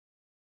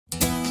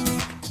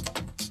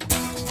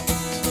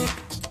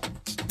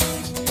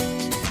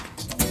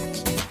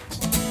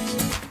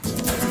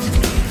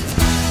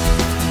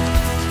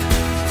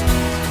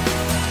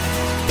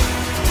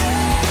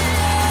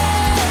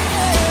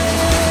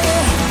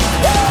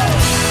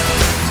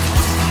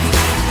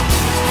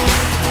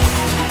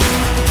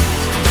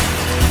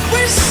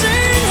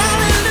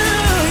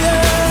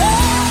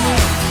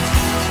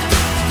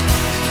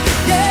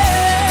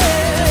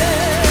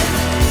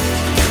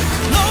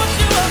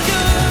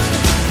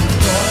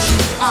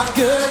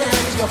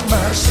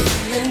mercy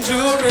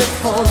endureth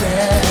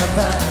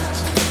forever.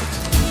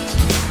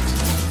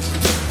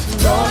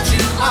 Lord,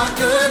 you are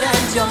good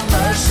and your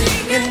mercy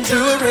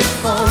endureth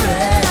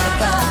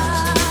forever.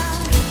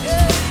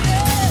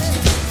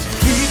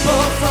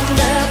 People from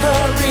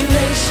every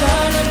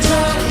nation and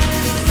tongue,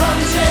 from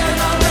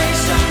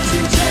generation to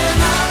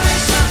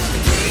generation,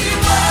 we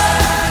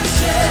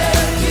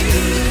worship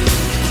you.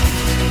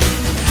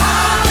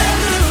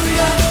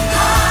 Hallelujah,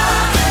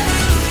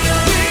 hallelujah,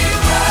 we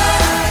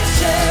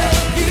worship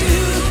you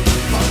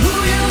for who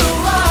you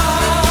are.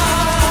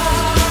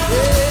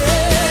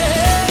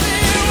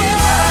 We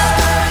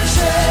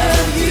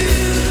worship you.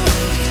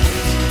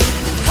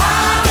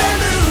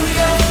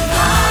 Hallelujah,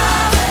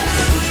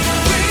 hallelujah,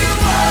 we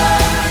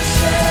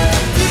worship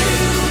you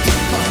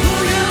for who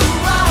you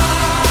are.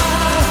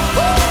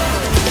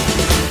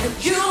 And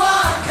you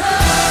are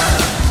good.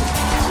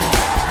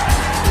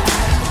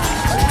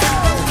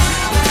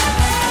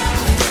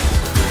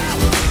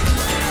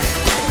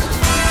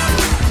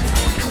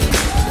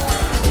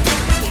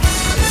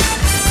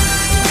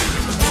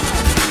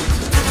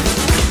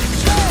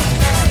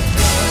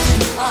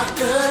 You are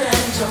good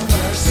and your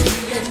mercy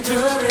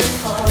endureth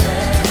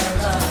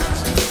forever.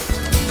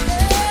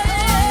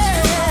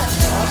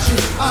 Lord,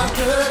 you are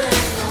good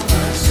and your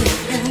mercy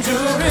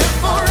endureth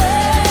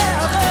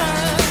forever.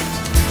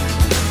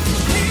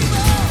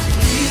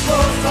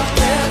 People from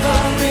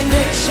every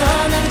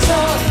nation and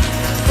tongue,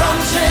 from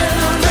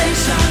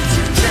generation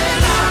to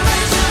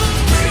generation,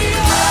 we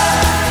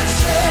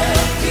worship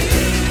you.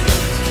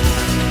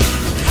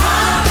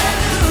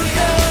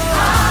 Hallelujah,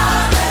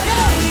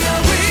 hallelujah,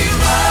 we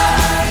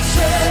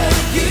worship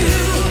you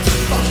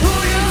for who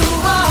you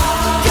are.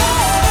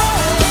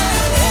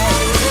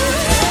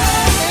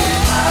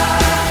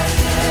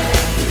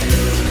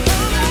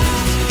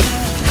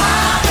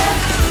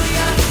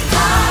 Hallelujah,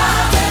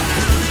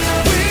 hallelujah,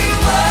 we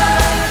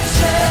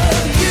worship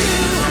you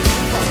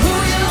for who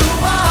you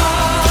are.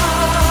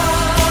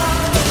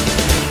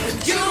 And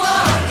you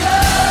are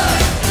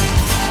good.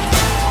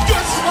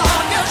 Yes, you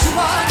are, yes, you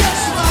are, yes,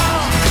 you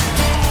are.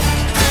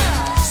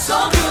 So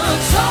good,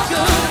 so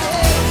good.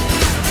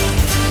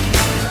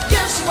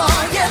 Yes, you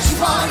are, yes, you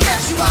are,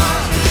 yes, you are.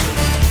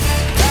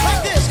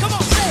 Like this, come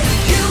on, say it.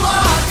 You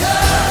are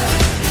good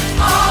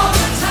all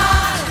the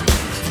time,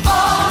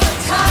 all the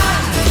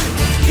time.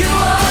 You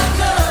are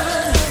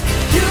good,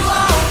 you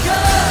are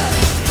good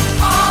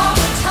all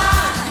the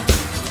time,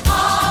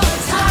 all the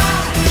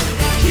time.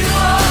 You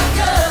are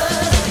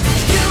good,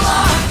 you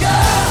are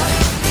good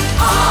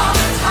all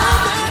the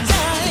time,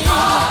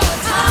 all the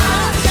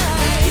time.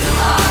 You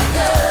are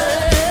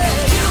good,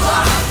 you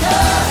are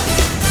good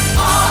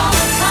all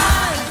the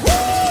time,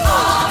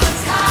 all the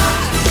time.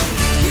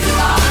 You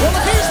are good. Well,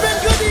 if he's been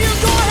good to you,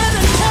 go ahead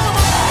and tell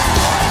him.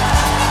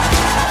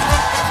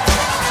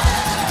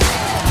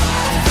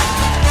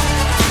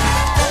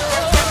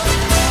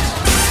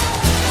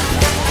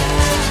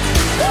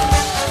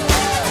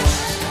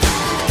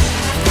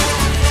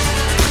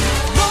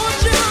 Lord,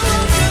 you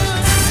are good.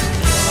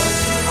 Lord,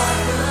 you are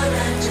good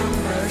and your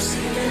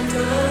mercy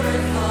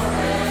endureth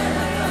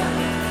forever.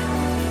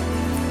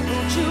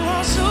 Lord, you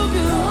are so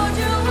good. Lord,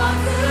 you are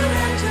good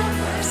and your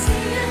mercy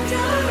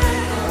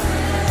endureth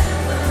forever.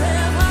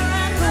 Forever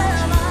and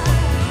forever.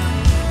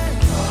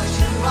 Lord,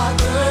 you are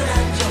good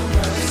and your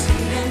mercy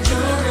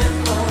endureth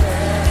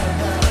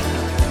forever.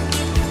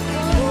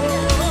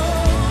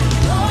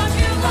 Lord,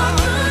 you are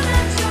good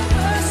and your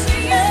mercy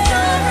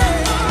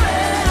endureth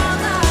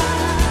forever.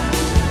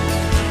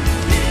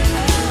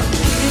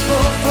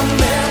 People from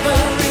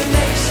every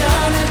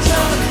nation and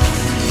tongue,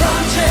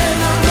 from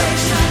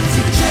generation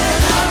to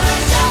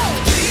generation,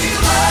 we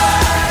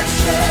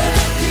worship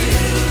you.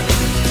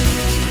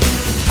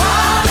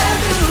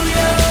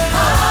 Hallelujah,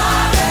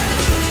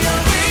 hallelujah,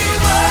 we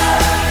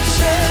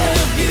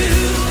worship you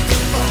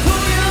for who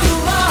you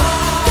are.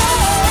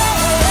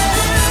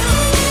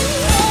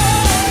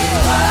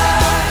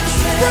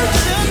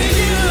 Worship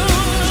you,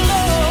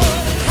 Lord.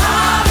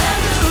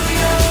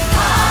 Hallelujah,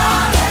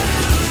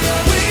 hallelujah,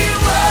 we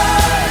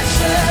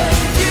worship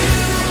you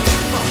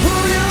for who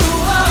you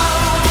are.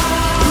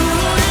 Who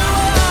you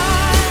are,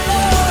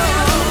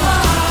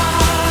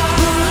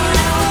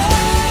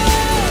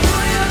 who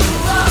you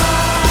are.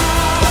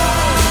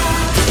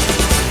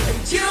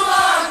 And you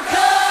are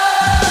good.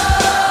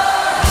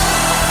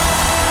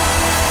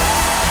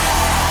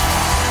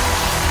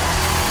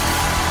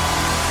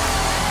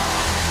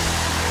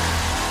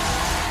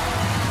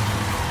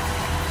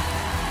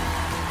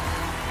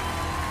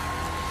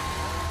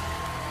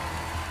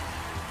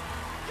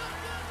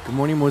 Good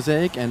morning,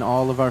 Mosaic, and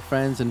all of our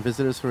friends and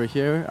visitors who are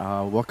here.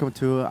 Welcome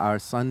to our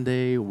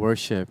Sunday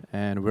worship,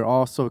 and we're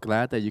all so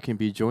glad that you can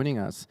be joining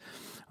us.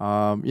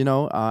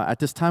 At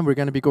this time, we're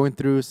going to be going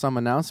through some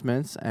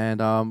announcements.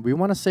 And we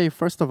want to say,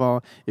 first of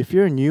all, if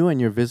you're new and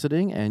you're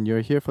visiting and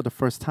you're here for the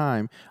first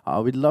time,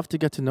 we'd love to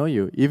get to know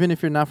you. Even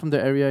if you're not from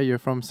the area, you're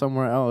from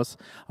somewhere else,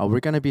 we're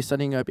going to be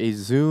setting up a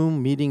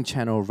Zoom meeting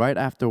channel right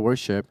after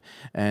worship.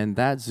 And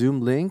that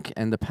Zoom link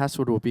and the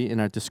password will be in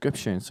our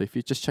description. So if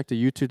you just check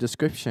the YouTube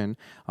description,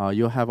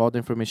 you'll have all the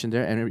information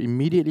there. And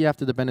immediately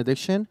after the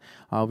benediction,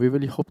 we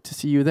really hope to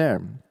see you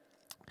there.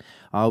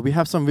 We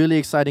have some really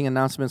exciting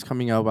announcements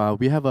coming up.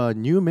 We have a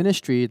new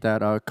ministry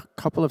that a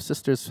couple of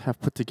sisters have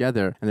put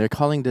together, and they're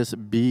calling this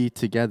Be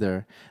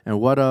Together.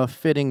 And what a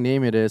fitting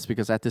name it is,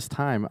 because at this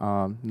time,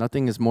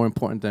 nothing is more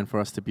important than for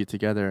us to be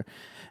together.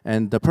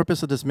 And the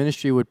purpose of this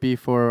ministry would be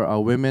for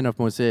women of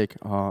Mosaic,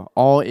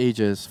 all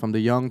ages, from the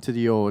young to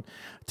the old,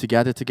 to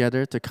gather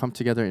together, to come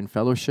together in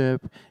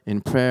fellowship,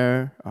 in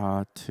prayer,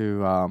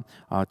 to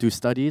do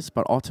studies,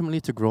 but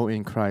ultimately to grow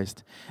in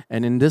Christ.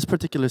 And in this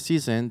particular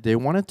season, they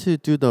wanted to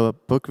do the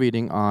book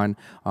reading on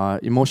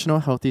Emotional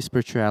Healthy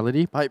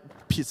Spirituality by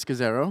Pete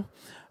Scazzaro.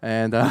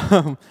 And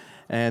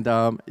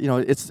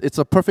it's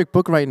a perfect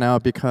book right now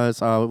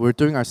because we're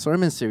doing our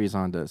sermon series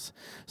on this.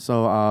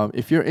 So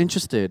if you're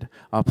interested,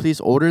 please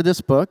order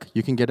this book.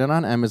 You can get it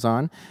on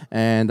Amazon,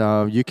 and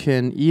you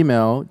can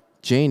email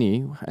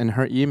Janie, and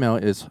her email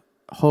is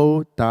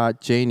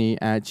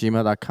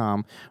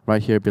ho.janie@gmail.com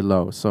right here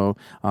below. So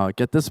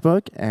get this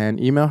book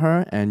and email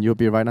her, and you'll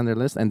be right on their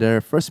list. And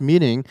their first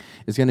meeting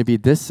is going to be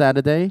this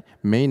Saturday,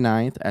 May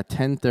 9th at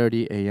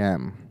 10:30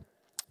 a.m.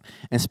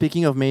 And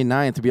speaking of May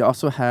 9th, we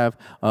also have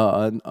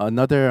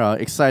another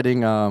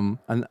exciting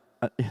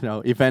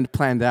event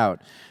planned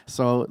out.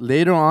 So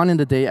later on in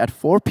the day at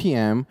 4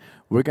 p.m.,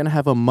 we're going to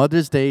have a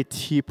Mother's Day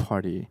tea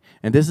party.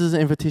 And this is an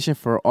invitation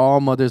for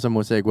all mothers of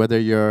Mosaic, whether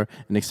you're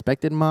an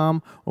expected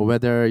mom or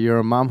whether you're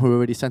a mom who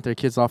already sent their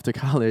kids off to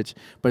college.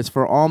 But it's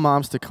for all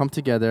moms to come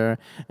together,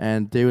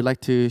 and they would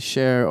like to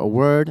share a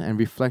word and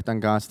reflect on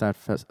God's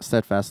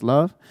steadfast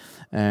love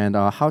and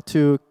how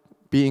to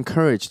be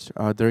encouraged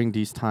during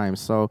these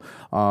times. So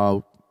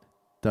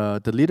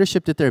the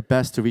leadership did their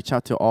best to reach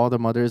out to all the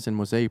mothers in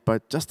Mosaic,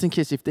 but just in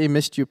case if they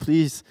missed you,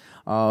 please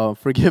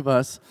forgive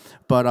us.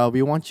 But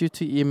we want you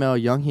to email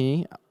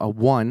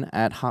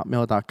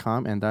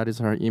younghi1@hotmail.com, and that is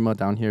her email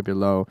down here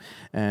below.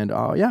 And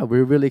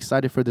we're really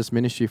excited for this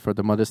ministry, for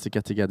the mothers to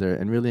get together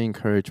and really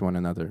encourage one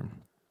another.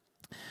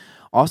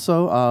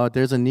 Also,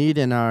 there's a need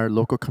in our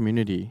local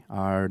community,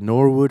 our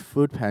Norwood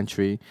Food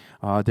Pantry.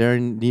 They're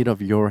in need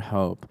of your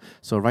help.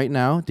 So right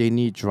now, they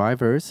need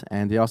drivers,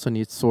 and they also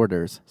need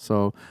sorters.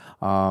 So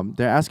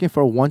they're asking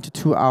for 1 to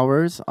 2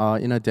 hours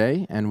in a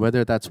day, and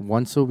whether that's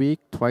once a week,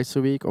 twice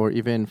a week, or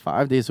even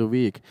 5 days a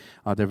week,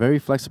 they're very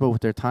flexible with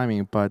their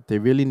timing, but they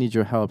really need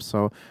your help.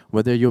 So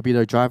whether you'll be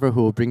the driver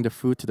who will bring the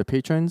food to the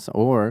patrons,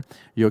 or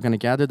you're going to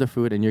gather the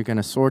food and you're going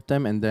to sort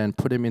them and then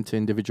put them into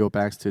individual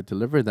bags to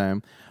deliver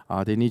them,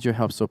 they need your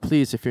help. So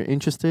please, if you're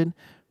interested,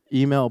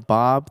 email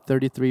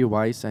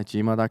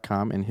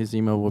bob33weiss@gmail.com, and his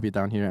email will be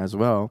down here as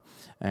well.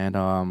 And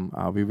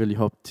we really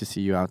hope to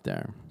see you out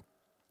there.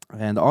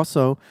 And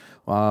also,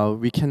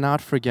 we cannot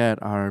forget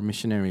our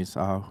missionaries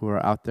who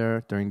are out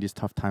there during these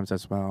tough times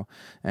as well.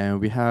 And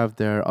we have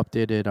their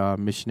updated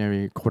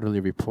missionary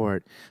quarterly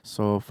report.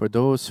 So for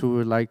those who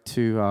would like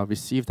to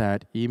receive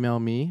that, email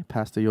me,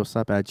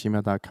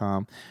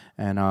 pastorjosep@gmail.com.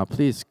 And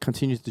please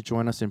continue to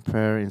join us in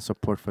prayer and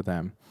support for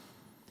them.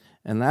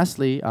 And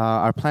lastly,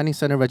 our Planning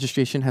Center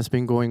registration has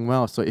been going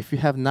well. So if you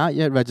have not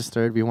yet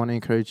registered, we want to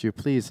encourage you,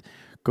 please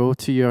go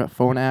to your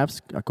phone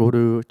apps, go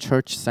to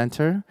Church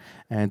Center,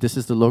 and this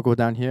is the logo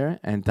down here,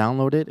 and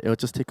download it. It'll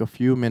just take a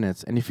few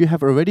minutes. And if you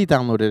have already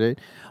downloaded it,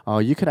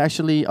 you could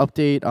actually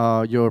update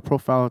your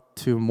profile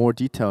to more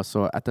details.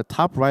 So at the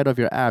top right of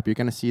your app, you're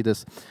going to see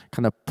this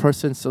kind of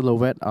person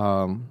silhouette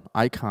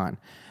icon.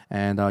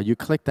 And you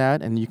click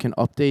that, and you can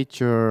update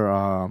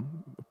your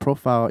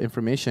profile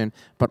information,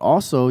 but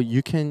also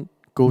you can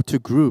go to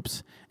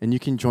groups and you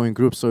can join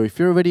groups. So if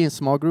you're already in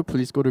small group,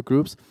 please go to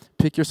groups,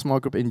 pick your small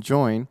group and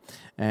join.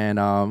 And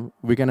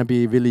we're going to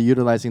be really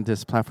utilizing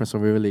this platform, so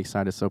we're really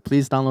excited. So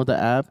please download the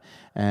app,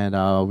 and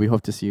we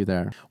hope to see you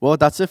there. Well,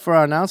 that's it for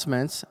our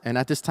announcements. And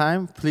at this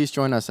time, please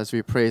join us as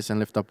we praise and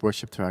lift up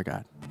worship to our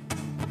God.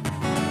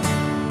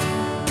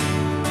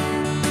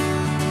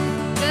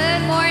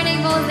 Good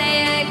morning,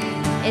 Mosaic.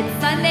 It's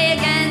Sunday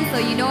again, so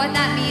you know what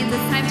that means.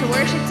 It's time to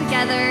worship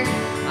together.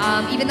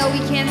 Even though we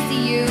can't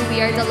see you, we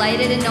are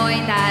delighted in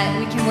knowing that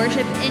we can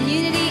worship in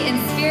unity,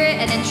 in spirit,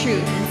 and in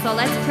truth. And so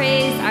let's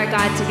praise our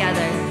God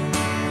together.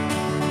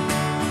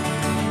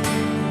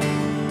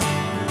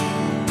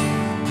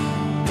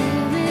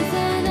 There is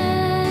an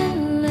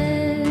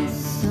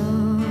endless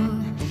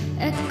song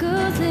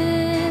echoes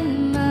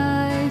in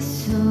my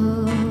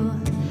soul.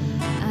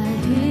 I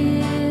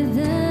hear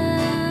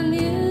the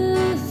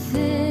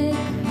music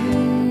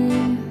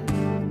ring,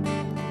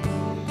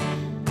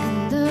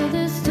 and though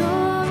the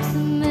storms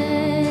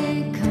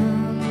may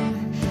come,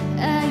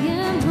 I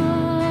am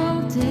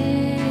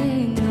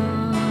holding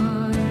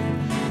on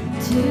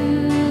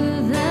to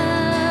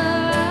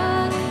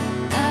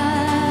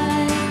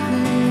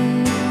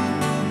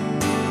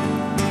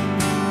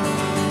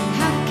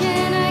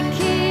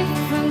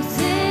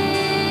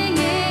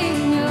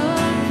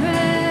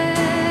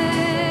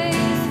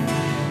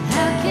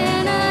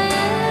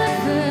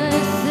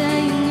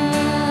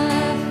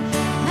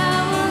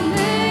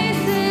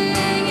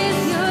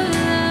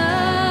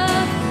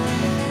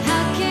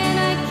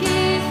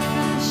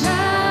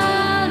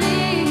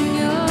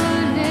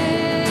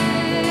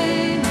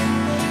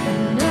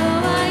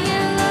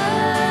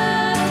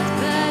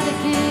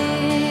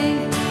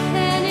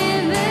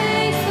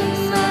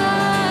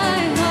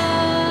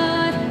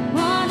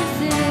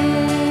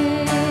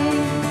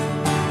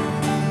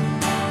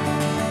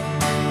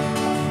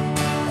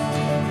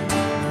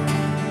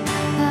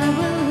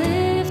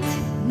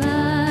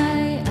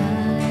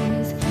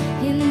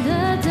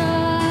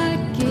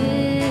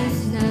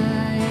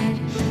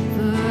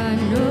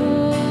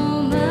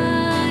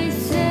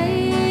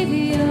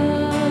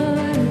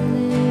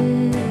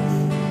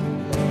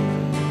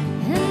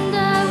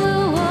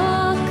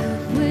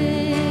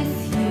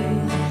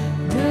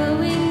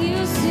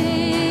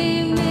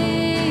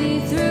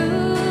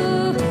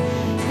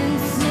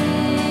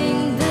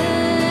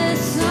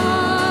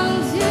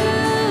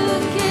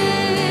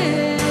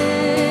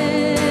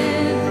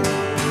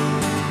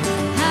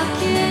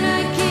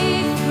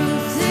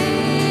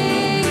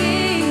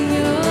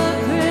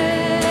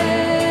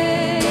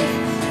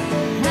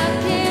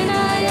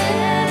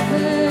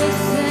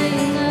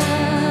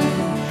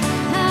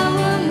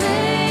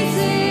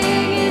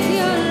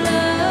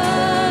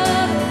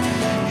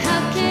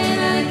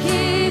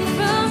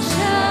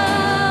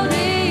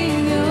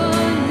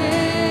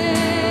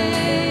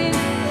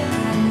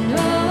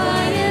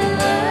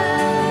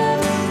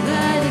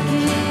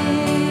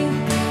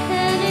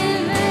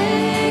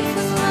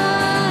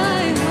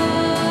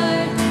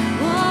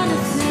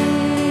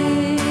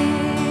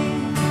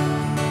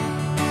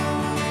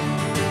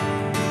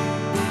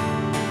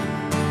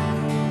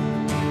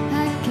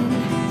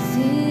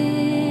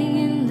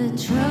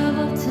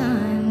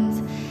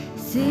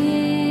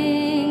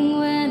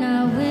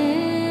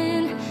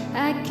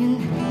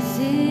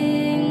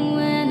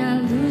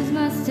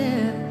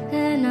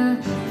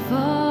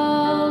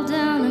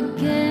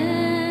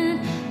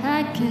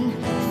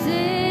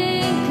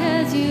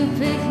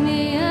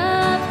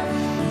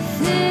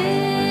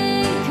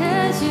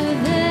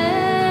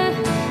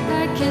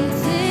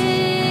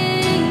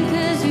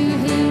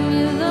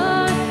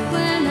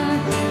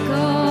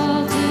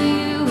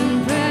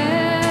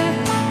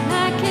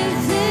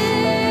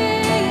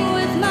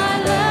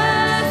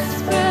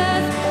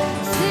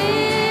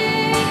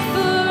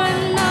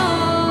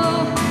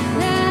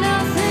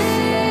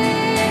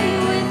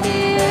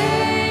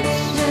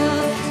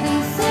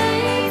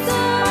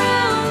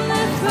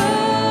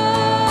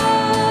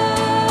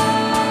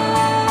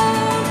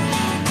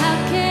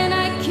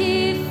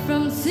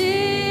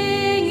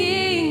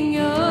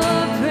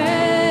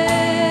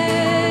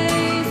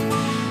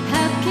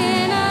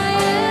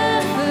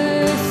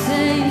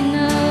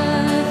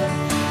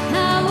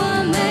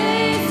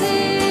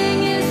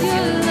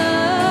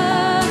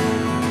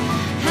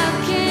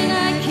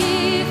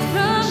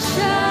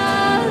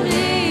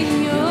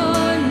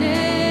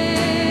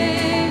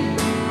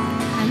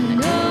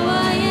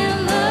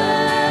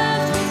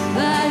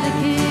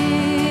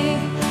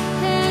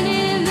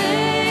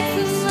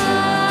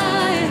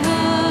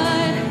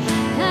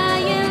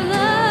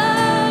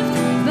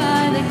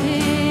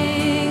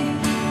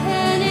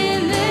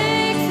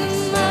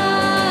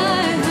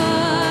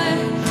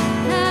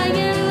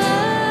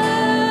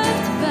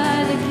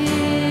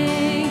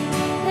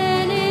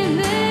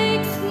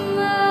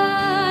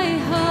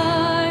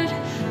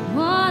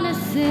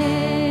I'm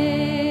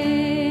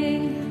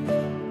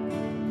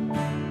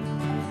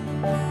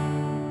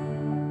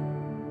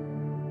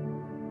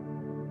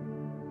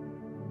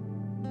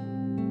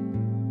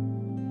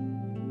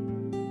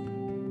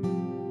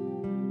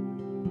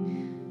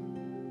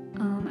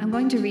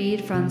going to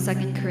read from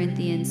 2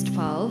 Corinthians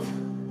 12,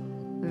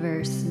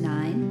 verse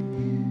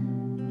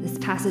 9. This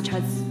passage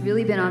has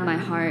really been on my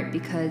heart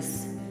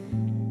because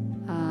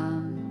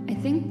I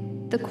think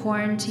the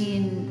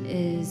quarantine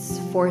is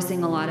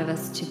forcing a lot of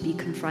us to be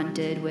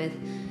confronted with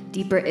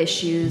deeper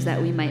issues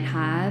that we might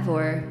have,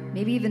 or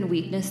maybe even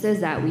weaknesses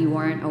that we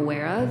weren't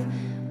aware of,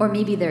 or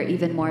maybe they're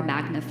even more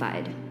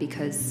magnified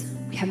because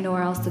we have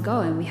nowhere else to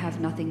go and we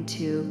have nothing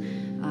to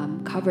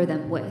cover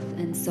them with.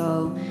 And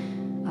so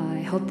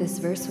I hope this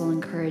verse will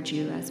encourage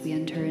you as we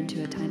enter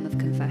into a time of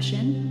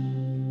confession.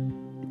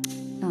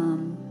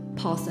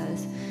 Paul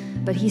says,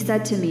 "But he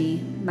said to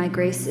me, my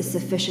grace is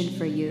sufficient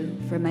for you,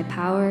 for my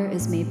power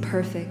is made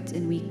perfect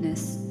in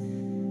weakness."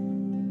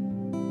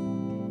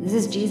 This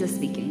is Jesus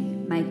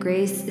speaking. "My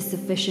grace is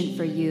sufficient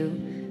for you,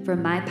 for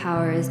my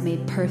power is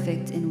made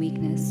perfect in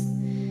weakness."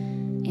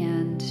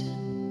 And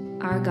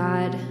our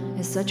God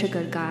is such a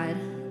good God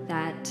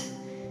that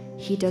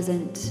he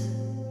doesn't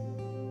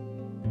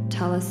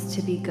tell us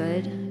to be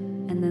good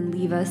and then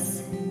leave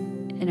us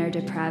in our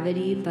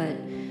depravity, but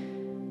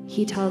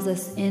he tells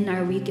us in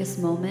our weakest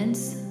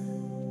moments,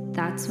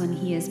 that's when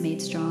he is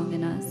made strong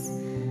in us.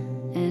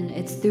 And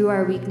it's through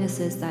our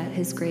weaknesses that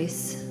his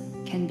grace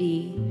can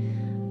be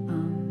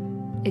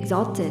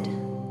exalted.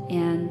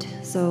 And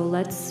so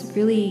let's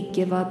really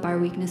give up our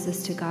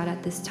weaknesses to God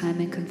at this time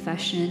in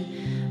confession,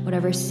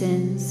 whatever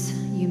sins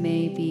you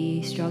may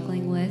be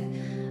struggling with.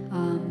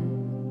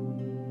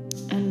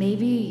 And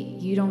maybe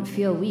you don't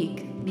feel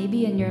weak.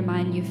 Maybe in your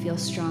mind you feel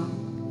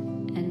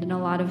strong. And in a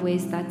lot of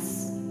ways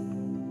that's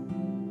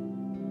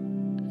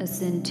a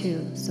sin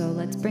too. So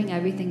let's bring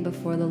everything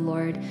before the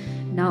Lord.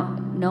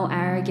 No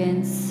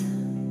arrogance,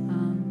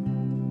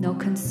 no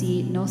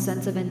conceit, no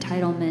sense of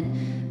entitlement,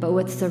 but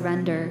with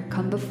surrender,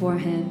 come before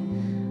him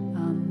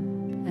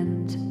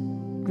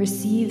and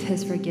receive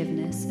his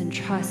forgiveness and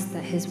trust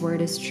that his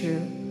word is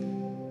true.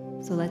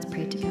 So let's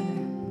pray together.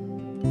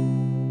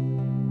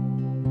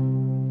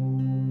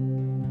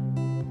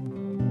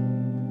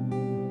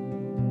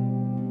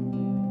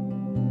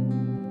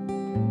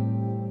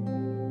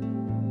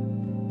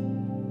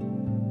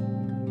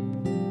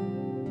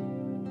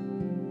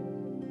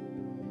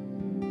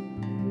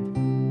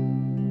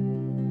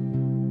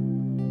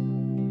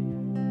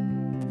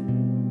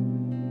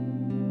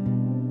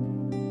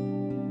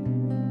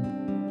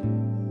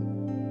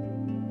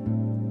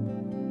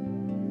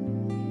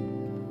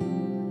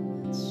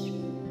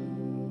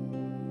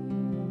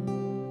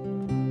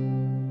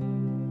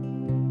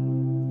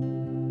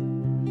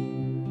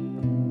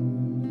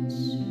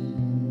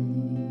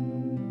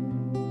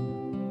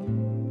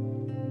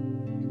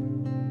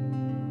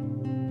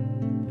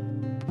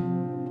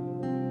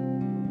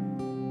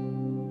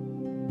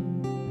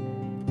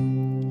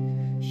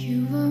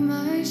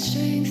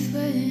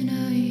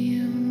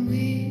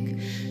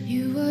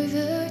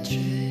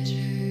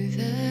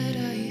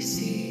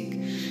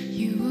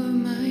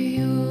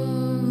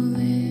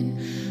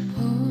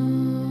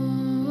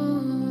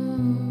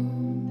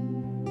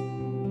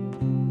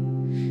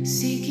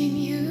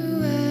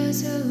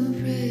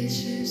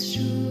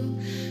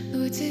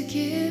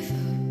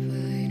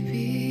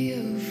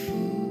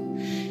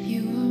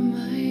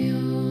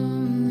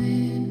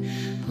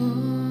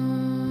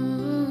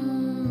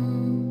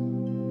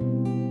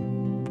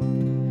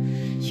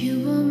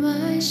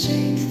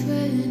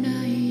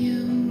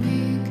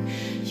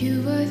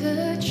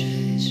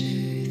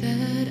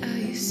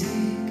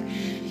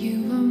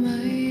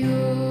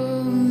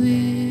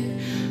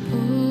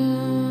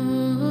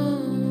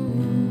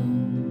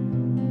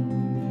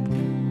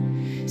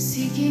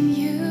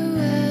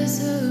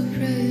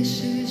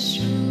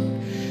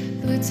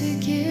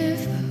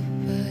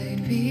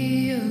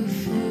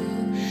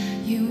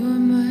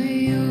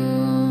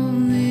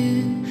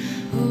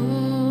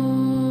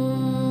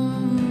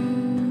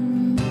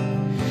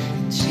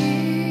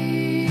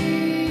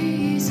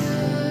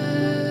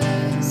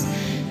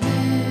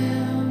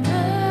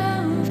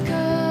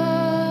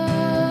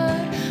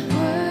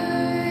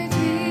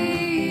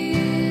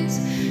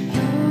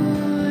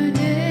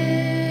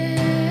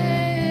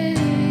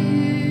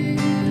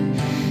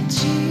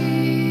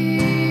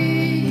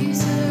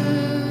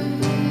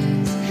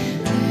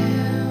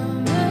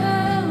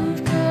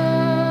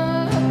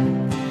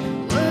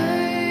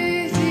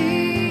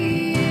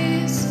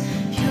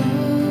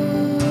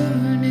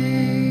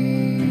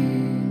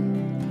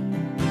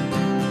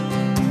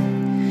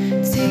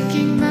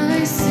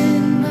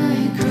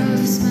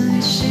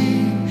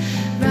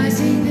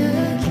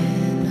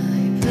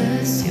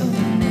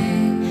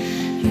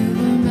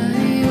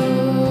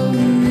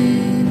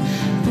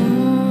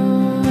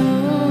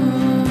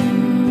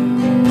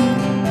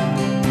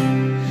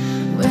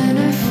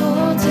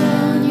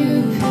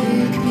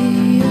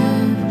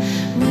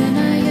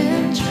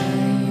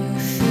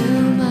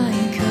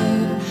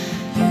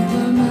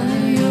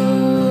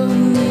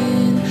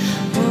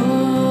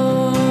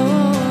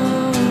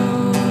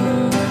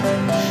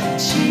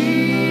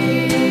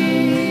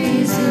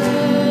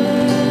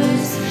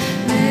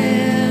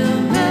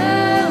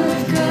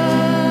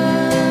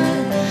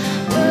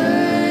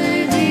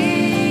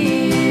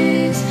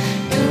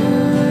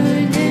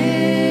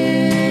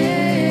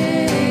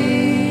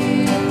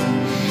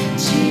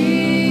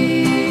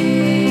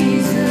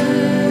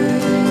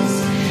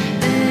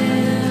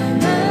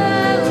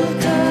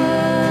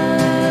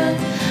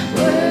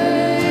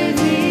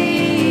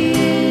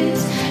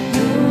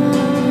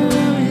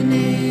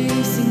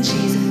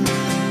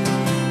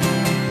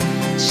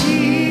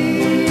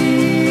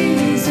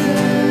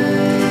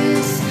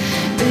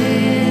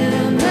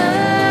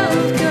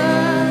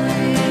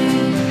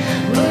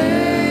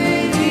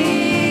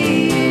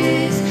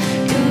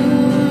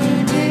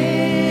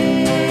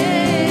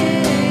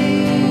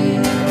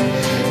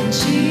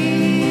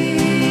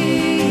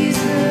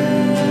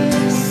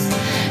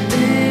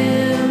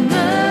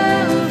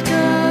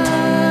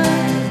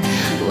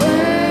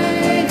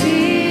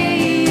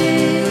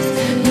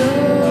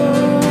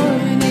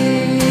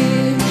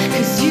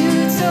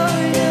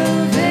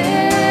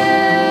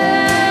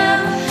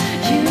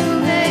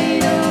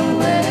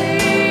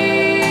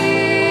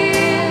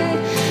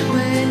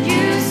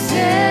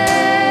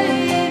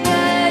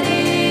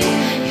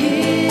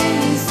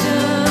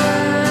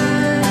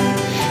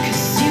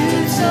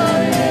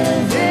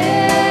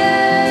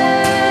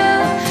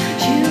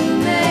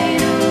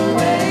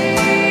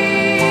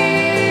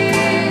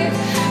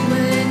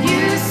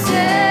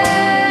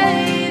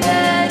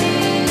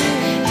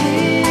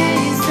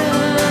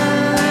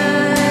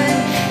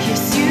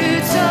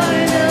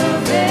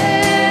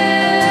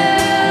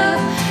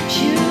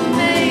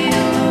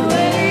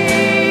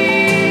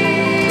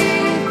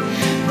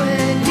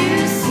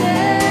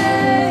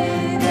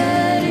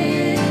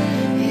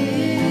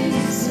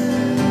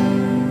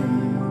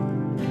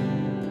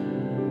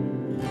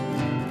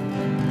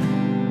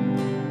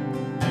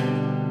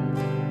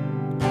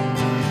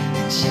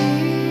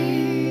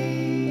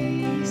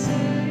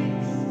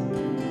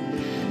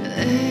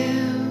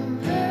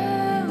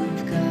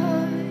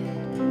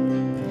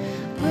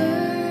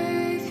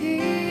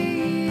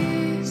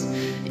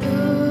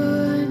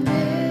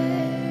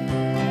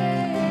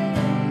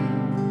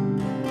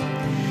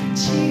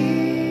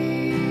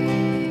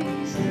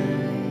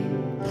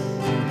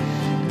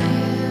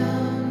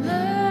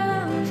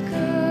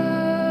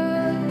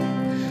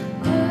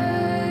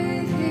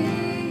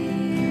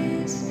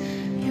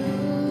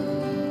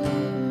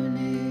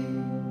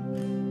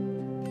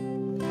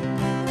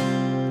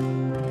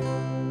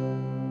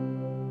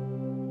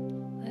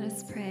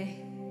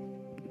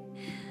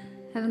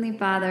 Heavenly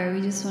Father,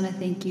 we just want to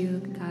thank you,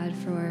 God,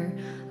 for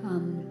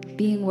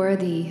being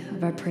worthy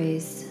of our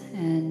praise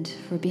and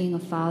for being a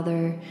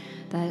Father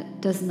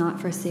that does not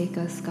forsake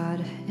us,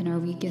 God, in our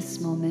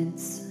weakest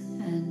moments.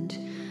 And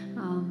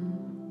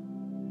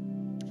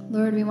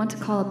Lord, we want to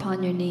call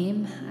upon your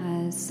name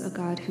as a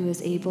God who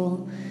is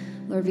able.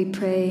 Lord, we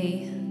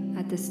pray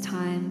at this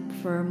time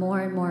for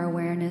more and more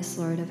awareness,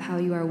 Lord, of how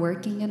you are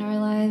working in our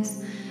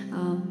lives.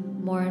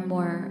 More and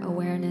more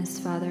awareness,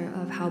 Father,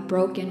 of how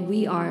broken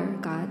we are,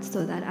 God,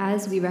 so that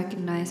as we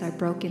recognize our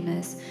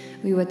brokenness,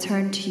 we would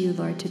turn to you,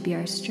 Lord, to be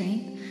our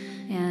strength.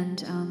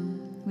 And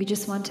we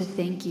just want to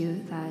thank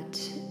you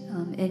that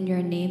in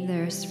your name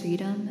there is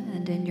freedom,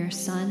 and in your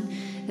Son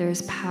there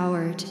is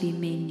power to be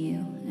made new.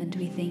 And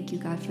we thank you,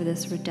 God, for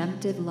this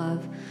redemptive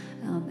love,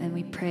 and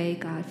we pray,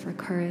 God, for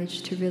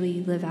courage to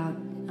really live out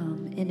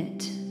in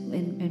it,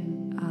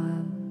 in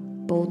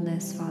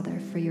boldness, Father,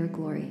 for your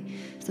glory.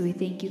 So we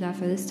thank you, God,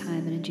 for this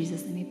time, and in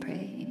Jesus' name we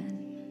pray.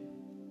 Amen.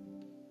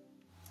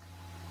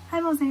 Hi,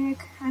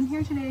 Mosaic. I'm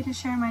here today to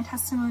share my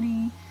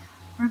testimony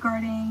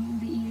regarding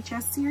the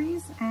EHS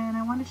series, and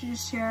I wanted to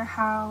just share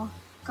how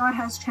God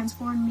has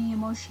transformed me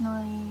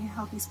emotionally,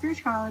 healthy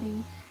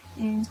spirituality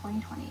in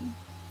 2020.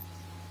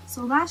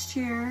 So last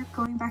year,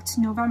 going back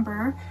to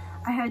November,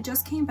 I had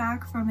just came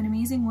back from an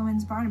amazing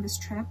Women's Barnabas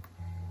trip.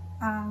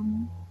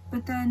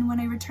 But then when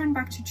I returned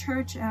back to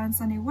church and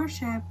Sunday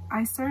worship,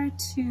 I started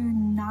to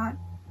not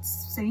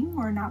sing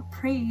or not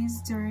praise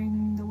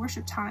during the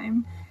worship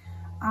time.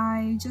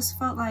 I just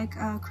felt like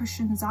a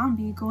Christian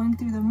zombie going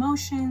through the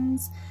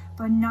motions,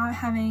 but not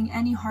having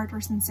any heart or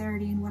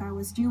sincerity in what I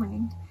was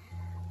doing.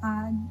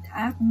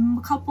 A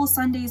couple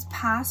Sundays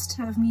passed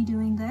of me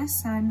doing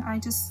this, and I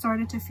just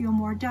started to feel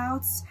more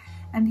doubts,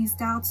 and these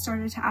doubts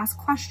started to ask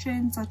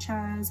questions such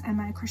as, am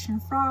I a Christian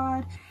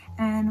fraud?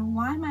 And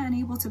why am I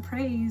unable to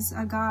praise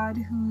a God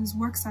whose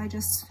works I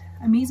just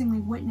amazingly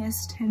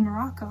witnessed in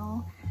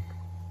Morocco?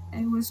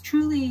 It was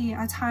truly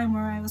a time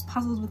where I was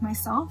puzzled with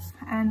myself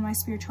and my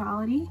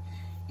spirituality,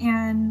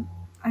 and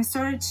I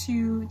started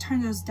to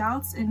turn those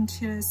doubts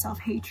into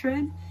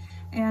self-hatred.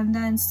 And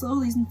then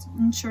slowly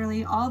and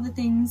surely, all the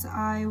things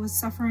I was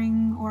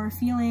suffering or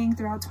feeling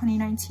throughout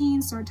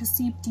 2019 started to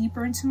seep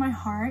deeper into my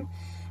heart.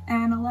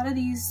 And a lot of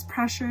these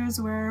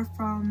pressures were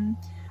from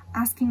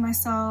asking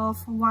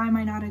myself, why am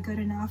I not a good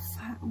enough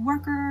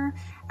worker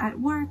at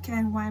work?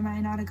 And why am I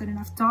not a good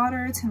enough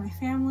daughter to my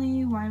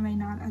family? Why am I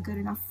not a good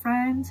enough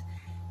friend?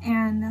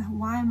 And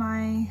why am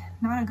I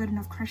not a good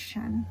enough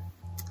Christian?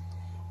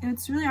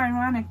 It's really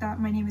ironic that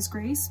my name is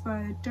Grace,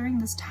 but during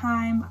this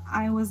time,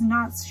 I was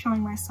not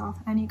showing myself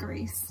any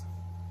grace.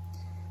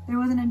 There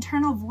was an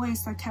internal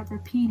voice that kept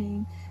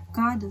repeating,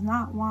 God does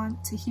not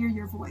want to hear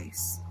your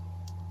voice.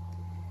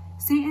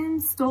 Satan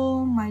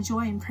stole my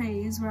joy and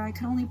praise, where I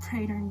could only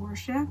pray during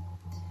worship.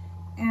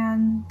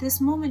 And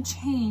this moment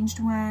changed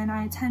when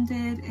I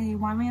attended a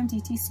YWAM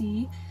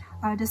DTC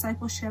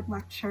discipleship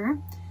lecture,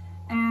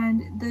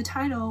 and the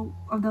title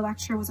of the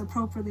lecture was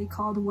appropriately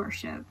called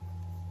Worship.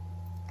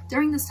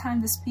 During this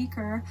time, the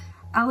speaker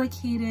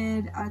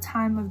allocated a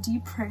time of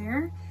deep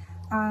prayer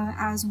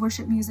as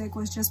worship music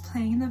was just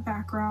playing in the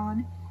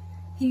background.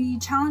 He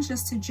challenged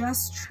us to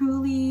just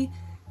truly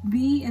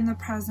be in the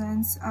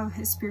presence of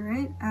his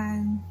spirit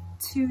and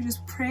to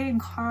just pray and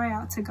cry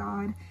out to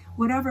God,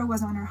 whatever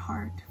was on our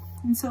heart.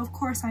 And so, of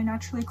course, I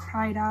naturally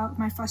cried out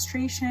my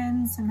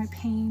frustrations and my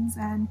pains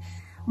and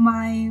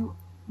my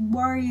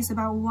worries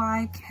about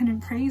why I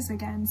couldn't praise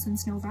again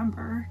since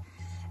November.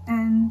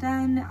 And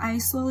then I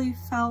slowly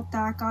felt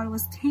that God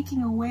was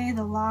taking away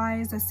the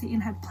lies that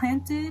Satan had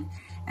planted,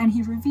 and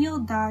he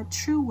revealed that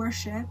true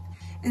worship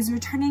is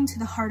returning to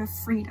the heart of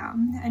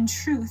freedom and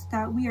truth,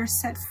 that we are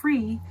set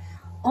free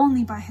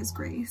only by his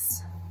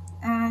grace,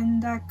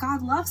 and that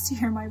God loves to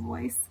hear my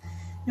voice.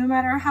 No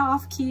matter how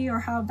off-key or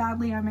how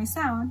badly I may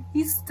sound,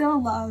 he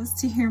still loves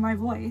to hear my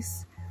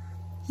voice.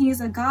 He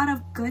is a God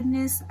of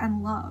goodness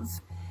and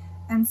love.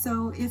 And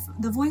so if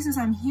the voices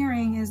I'm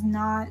hearing is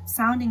not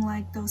sounding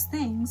like those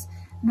things,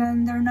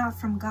 then they're not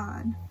from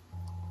God.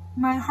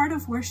 My heart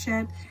of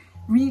worship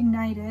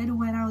reignited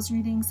when I was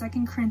reading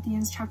 2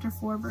 Corinthians chapter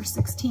 4, verse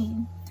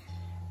 16,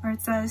 where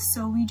it says,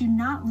 so we do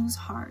not lose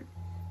heart.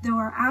 Though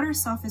our outer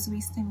self is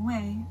wasting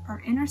away,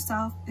 our inner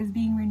self is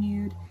being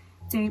renewed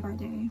day by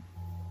day.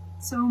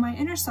 So my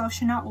inner self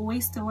should not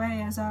waste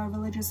away as a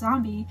religious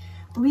zombie,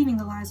 believing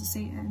the lies of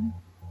Satan.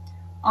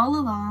 All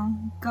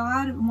along,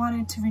 God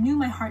wanted to renew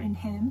my heart in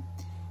him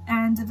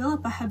and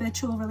develop a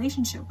habitual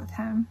relationship with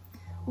him.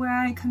 where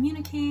I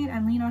communicate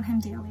and lean on Him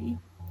daily.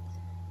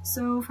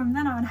 So from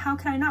then on, how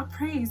can I not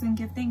praise and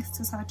give thanks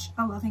to such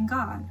a loving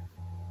God?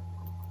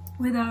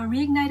 With a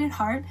reignited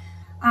heart,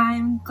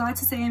 I'm glad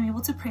to say I'm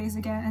able to praise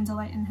again and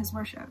delight in His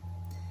worship.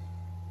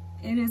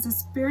 It is a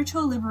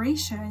spiritual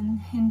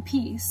liberation in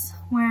peace,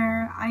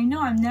 where I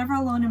know I'm never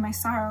alone in my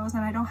sorrows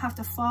and I don't have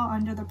to fall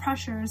under the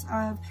pressures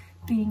of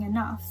being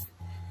enough.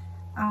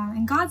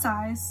 In God's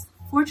eyes,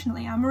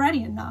 fortunately, I'm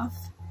already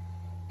enough.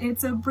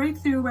 It's a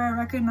breakthrough where I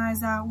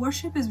recognize that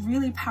worship is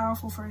really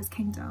powerful for His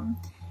kingdom,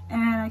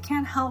 and I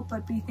can't help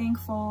but be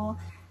thankful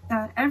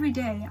that every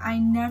day I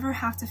never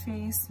have to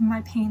face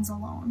my pains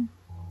alone.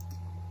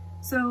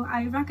 So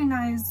I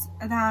recognize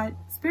that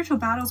spiritual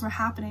battles were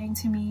happening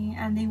to me,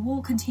 and they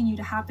will continue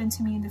to happen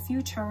to me in the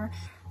future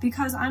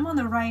because I'm on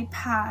the right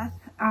path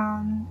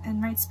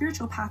and right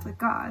spiritual path with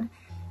God.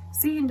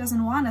 Satan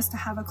doesn't want us to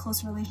have a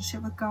close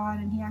relationship with God,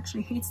 and he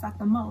actually hates that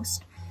the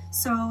most.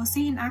 So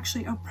Satan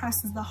actually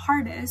oppresses the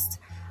hardest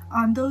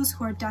on those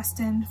who are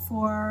destined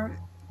for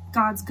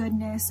God's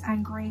goodness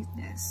and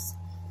greatness.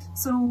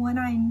 So when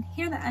I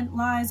hear the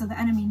lies of the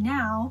enemy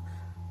now,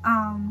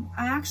 I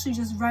actually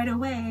just right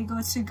away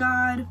go to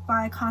God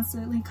by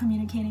constantly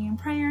communicating in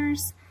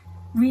prayers,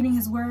 reading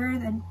His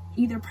word, and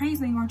either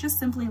praising or just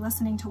simply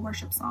listening to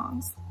worship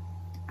songs.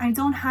 I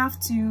don't have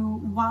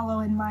to wallow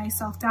in my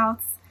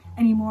self-doubts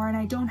anymore, and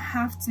I don't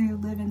have to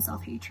live in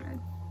self-hatred.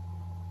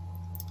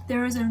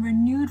 There is a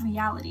renewed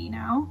reality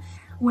now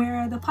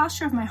where the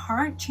posture of my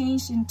heart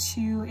changed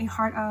into a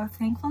heart of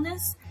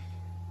thankfulness,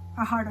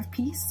 a heart of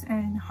peace,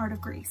 and a heart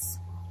of grace.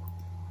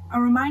 A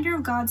reminder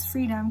of God's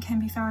freedom can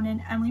be found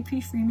in Emily P.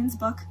 Freeman's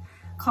book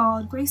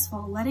called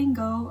Graceful, Letting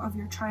Go of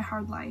Your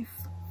Try-Hard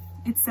Life.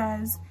 It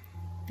says,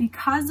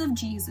 because of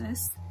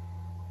Jesus,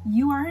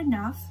 you are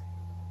enough,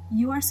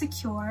 you are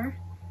secure,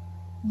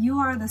 you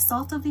are the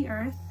salt of the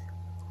earth,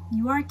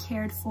 you are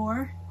cared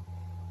for,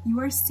 you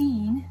are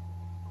seen,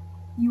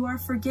 you are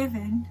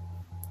forgiven,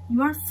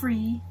 you are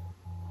free,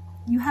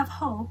 you have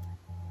hope,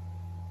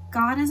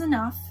 God is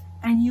enough,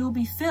 and you will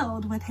be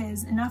filled with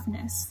His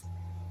enoughness.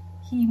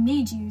 He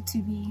made you to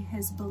be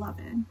His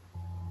beloved.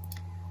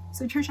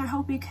 So church, I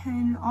hope we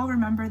can all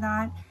remember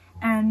that,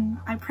 and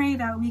I pray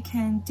that we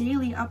can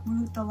daily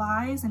uproot the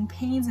lies and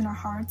pains in our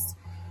hearts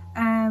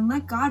and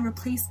let God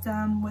replace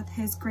them with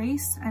His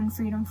grace and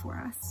freedom for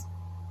us.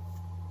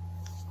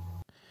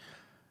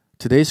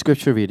 Today's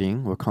scripture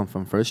reading will come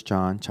from 1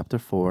 John chapter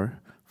 4,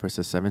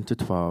 verses 7 to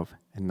 12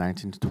 and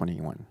 19 to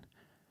 21.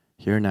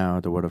 Hear now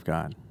the word of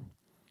God.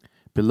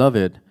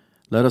 Beloved,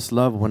 let us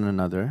love one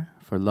another,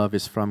 for love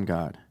is from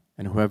God,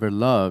 and whoever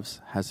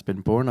loves has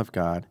been born of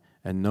God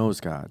and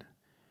knows God.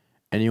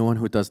 Anyone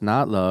who does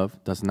not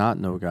love does not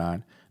know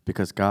God,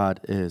 because God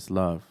is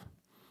love.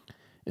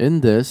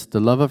 In this, the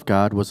love of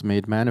God was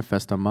made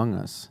manifest among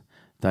us,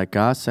 that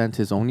God sent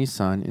His only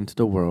Son into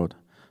the world,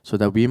 so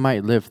that we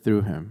might live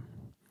through Him.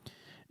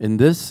 In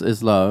this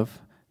is love,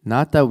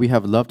 not that we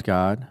have loved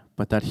God,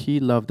 but that He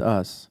loved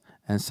us,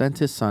 and sent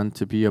His Son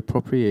to be a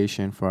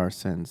propitiation for our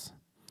sins.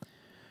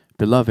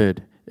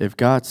 Beloved, if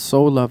God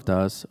so loved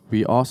us,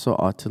 we also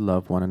ought to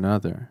love one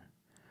another.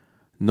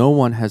 No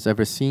one has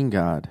ever seen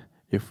God.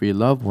 If we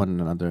love one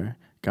another,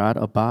 God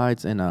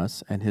abides in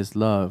us, and His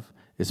love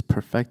is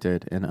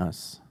perfected in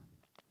us.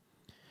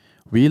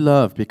 We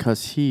love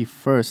because He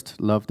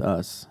first loved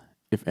us.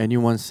 If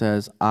anyone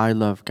says, I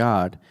love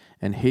God,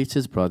 and hates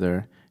his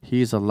brother,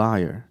 he is a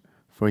liar.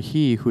 For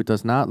he who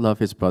does not love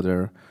his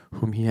brother,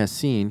 whom he has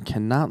seen,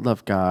 cannot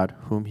love God,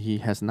 whom he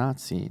has not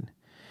seen.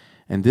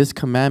 And this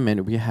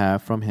commandment we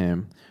have from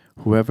Him,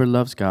 whoever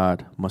loves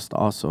God must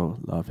also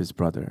love his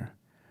brother.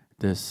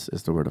 This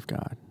is the word of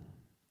God.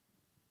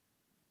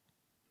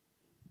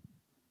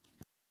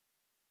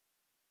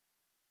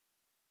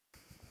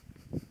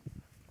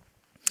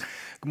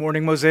 Good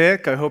morning,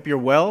 Mosaic. I hope you're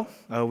well.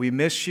 We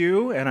miss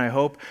you, and I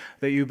hope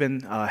that you've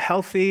been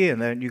healthy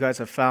and that you guys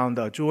have found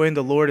joy in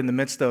the Lord in the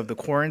midst of the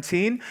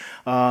quarantine.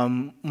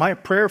 My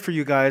prayer for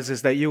you guys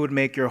is that you would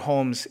make your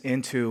homes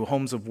into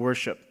homes of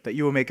worship, that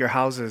you will make your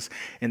houses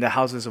into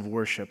houses of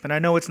worship. And I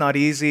know it's not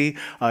easy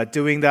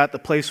doing that, the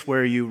place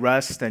where you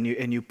rest and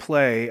you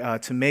play,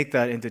 to make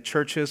that into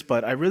churches,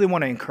 but I really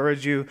want to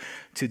encourage you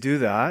to do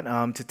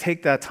that, to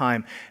take that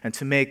time and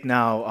to make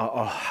now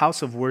a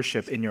house of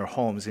worship in your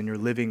homes, in your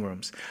living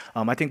rooms.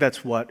 I think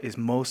that's what is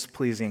most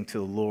pleasing to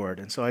the Lord.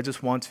 And so I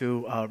just want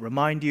to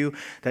remind you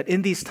that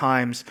in these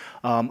times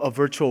of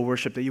virtual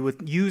worship, that you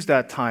would use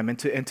that time and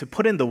to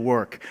put in the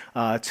work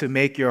to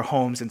make your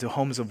homes into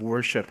homes of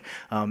worship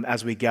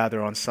as we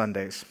gather on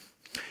Sundays.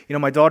 You know,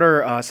 my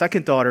daughter,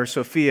 second daughter,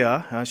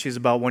 Sophia, she's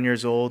about 1 year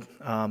old,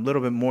 a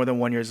little bit more than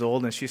 1 year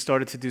old, and she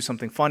started to do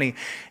something funny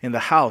in the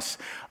house.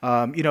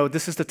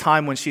 This is the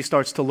time when she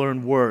starts to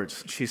learn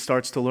words. She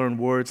starts to learn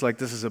words like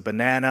this is a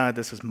banana,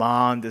 this is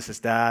mom, this is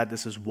dad,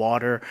 this is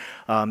water,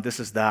 this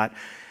is that.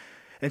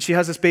 And she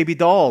has this baby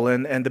doll,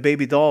 and the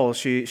baby doll,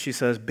 she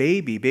says,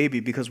 baby,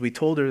 because we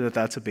told her that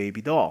that's a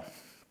baby doll.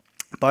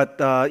 But,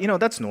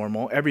 that's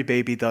normal. Every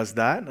baby does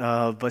that.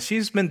 But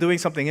she's been doing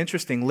something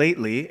interesting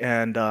lately.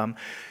 And,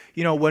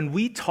 when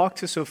we talk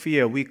to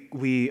Sophia,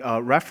 we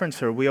reference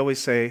her. We always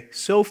say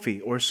Sophie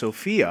or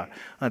Sophia.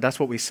 That's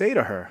what we say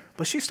to her.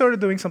 But she started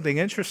doing something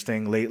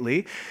interesting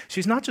lately.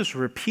 She's not just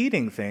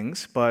repeating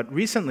things, but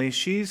recently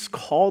she's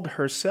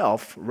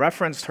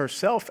referenced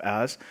herself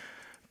as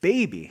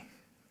baby.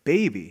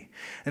 Baby.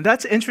 And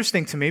that's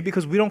interesting to me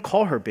because we don't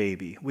call her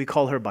baby. We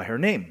call her by her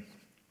name.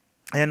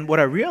 And what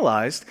I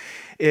realized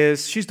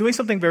is she's doing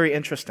something very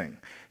interesting.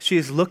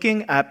 She's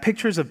looking at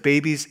pictures of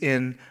babies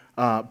in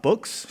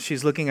books.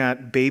 She's looking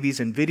at babies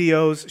in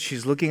videos.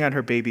 She's looking at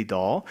her baby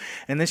doll.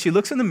 And then she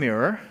looks in the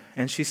mirror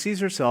and she sees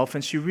herself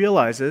and she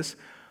realizes,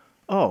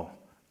 oh,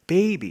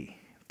 baby,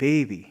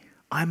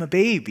 I'm a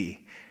baby.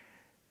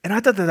 And I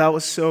thought that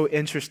was so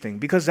interesting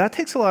because that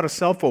takes a lot of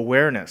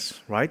self-awareness,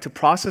 right? To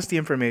process the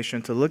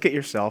information, to look at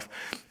yourself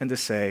and to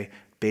say,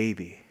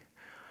 baby.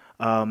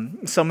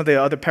 Some of the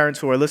other parents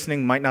who are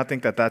listening might not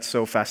think that that's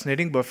so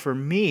fascinating, but for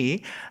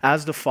me,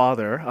 as the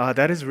father,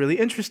 that is really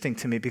interesting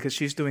to me because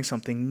she's doing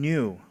something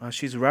new.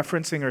 She's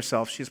referencing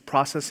herself, she's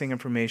processing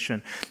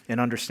information and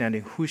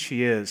understanding who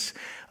she is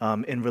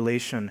in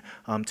relation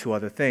to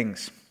other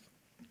things.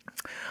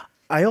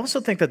 I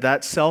also think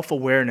that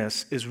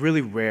self-awareness is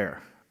really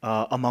rare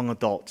among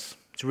adults.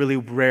 It's really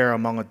rare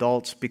among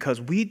adults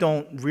because we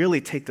don't really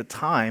take the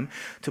time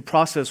to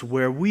process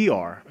where we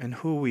are and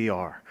who we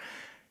are.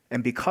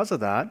 And because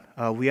of that,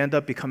 we end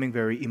up becoming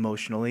very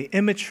emotionally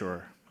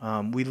immature.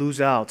 We lose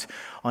out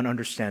on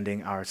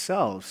understanding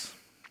ourselves.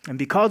 And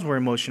because we're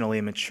emotionally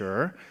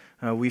immature,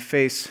 we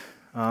face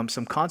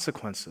some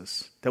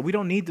consequences that we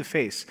don't need to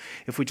face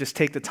if we just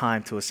take the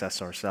time to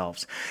assess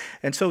ourselves.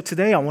 And so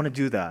today I want to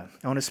do that.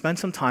 I want to spend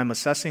some time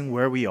assessing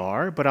where we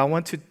are, but I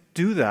want to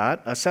do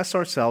that, assess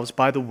ourselves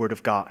by the Word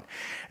of God.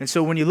 And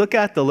so when you look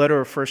at the letter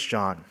of 1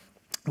 John,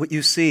 what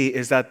you see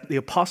is that the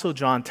Apostle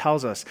John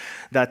tells us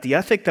that the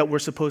ethic that we're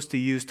supposed to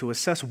use to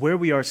assess where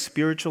we are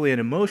spiritually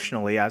and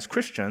emotionally as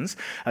Christians,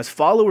 as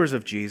followers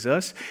of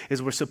Jesus, is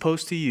we're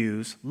supposed to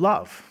use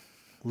love.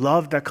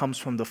 Love that comes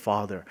from the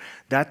Father.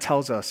 That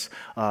tells us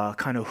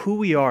kind of who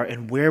we are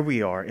and where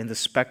we are in the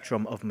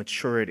spectrum of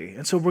maturity.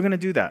 And so we're going to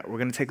do that. We're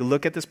going to take a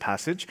look at this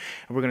passage,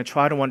 and we're going to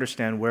try to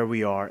understand where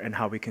we are and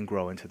how we can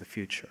grow into the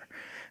future.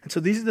 And so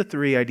these are the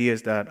three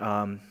ideas that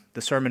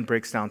the sermon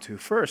breaks down to.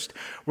 First,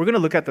 we're going to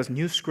look at this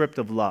new script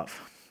of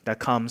love that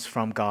comes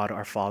from God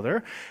our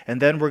Father,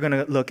 and then we're going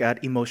to look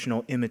at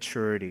emotional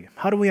immaturity.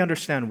 How do we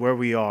understand where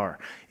we are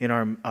in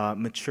our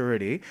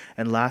maturity?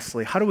 And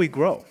lastly, how do we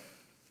grow?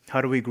 How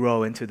do we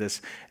grow into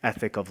this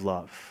ethic of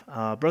love?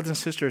 Brothers and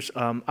sisters,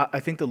 I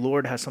think the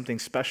Lord has something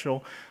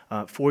special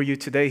for you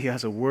today. He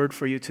has a word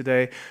for you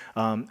today,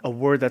 a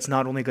word that's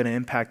not only going to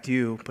impact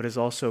you, but is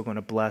also going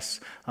to bless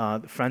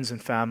friends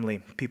and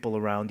family, people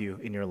around you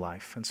in your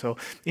life. And so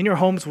in your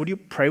homes, would you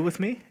pray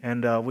with me?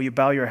 And will you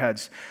bow your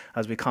heads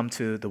as we come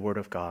to the Word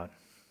of God?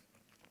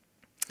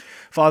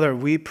 Father,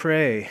 we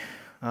pray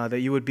that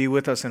you would be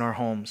with us in our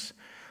homes.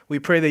 We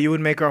pray that you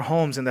would make our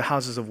homes into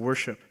houses of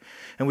worship.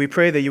 And we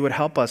pray that you would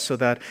help us so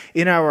that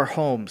in our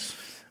homes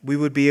we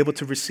would be able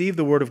to receive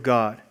the Word of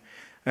God.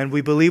 And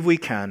we believe we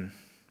can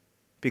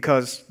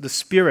because the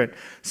Spirit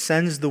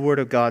sends the Word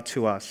of God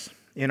to us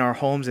in our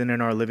homes and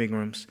in our living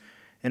rooms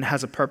and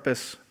has a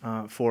purpose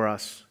for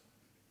us.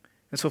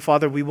 And so,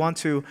 Father, we want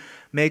to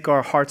make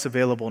our hearts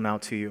available now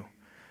to you.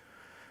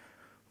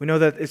 We know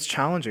that it's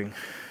challenging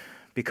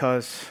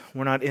because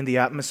we're not in the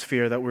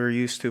atmosphere that we're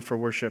used to for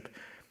worship.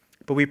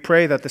 But we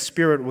pray that the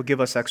Spirit will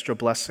give us extra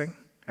blessing,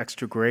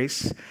 extra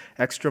grace,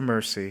 extra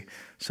mercy,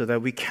 so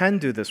that we can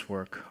do this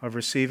work of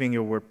receiving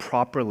your word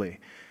properly,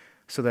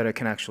 so that it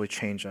can actually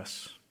change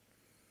us.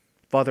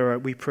 Father,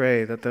 we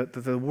pray that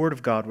the word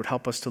of God would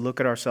help us to look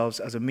at ourselves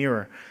as a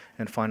mirror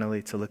and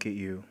finally to look at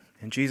you.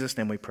 In Jesus'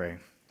 name we pray.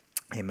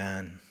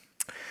 Amen.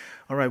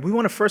 All right, we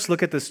want to first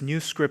look at this new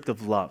script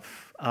of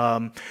love.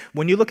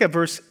 When you look at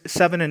verse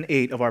 7 and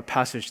 8 of our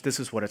passage, this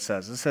is what it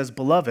says. It says,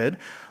 "Beloved,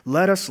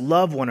 let us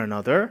love one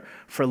another,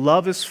 for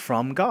love is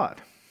from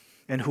God.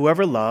 And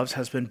whoever loves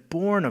has been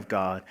born of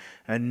God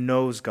and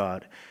knows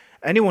God.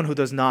 Anyone who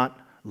does not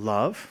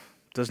love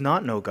does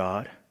not know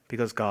God,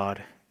 because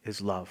God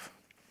is love."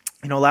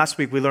 You know, last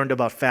week we learned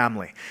about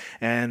family,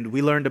 and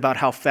we learned about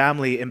how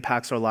family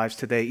impacts our lives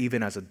today,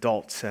 even as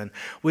adults. And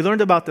we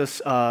learned about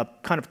this kind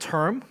of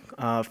term,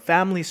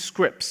 family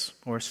scripts,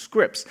 or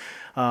scripts,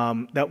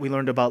 that we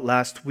learned about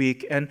last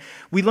week. And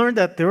we learned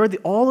that there are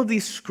all of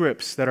these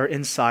scripts that are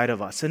inside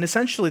of us. And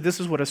essentially,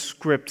 this is what a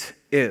script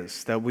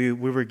is that we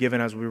were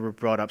given as we were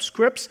brought up.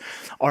 Scripts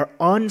are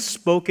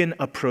unspoken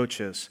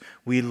approaches.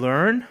 We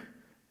learn,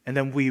 and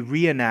then we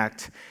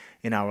reenact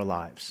in our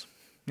lives.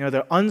 You know,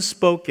 they're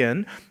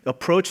unspoken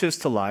approaches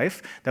to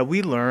life that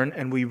we learn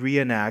and we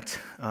reenact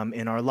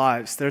in our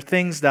lives. They're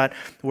things that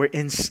were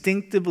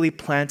instinctively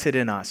planted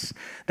in us,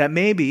 that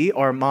maybe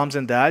our moms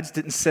and dads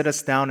didn't sit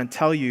us down and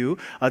tell you,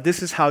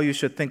 this is how you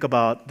should think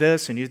about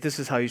this, and this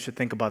is how you should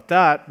think about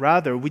that.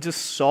 Rather, we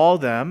just saw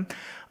them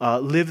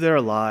live their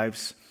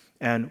lives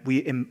And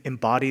we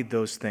embodied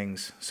those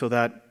things so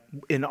that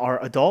in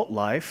our adult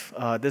life,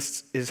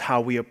 this is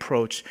how we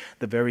approach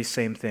the very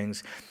same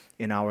things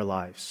in our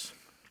lives.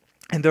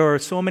 And there are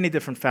so many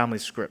different family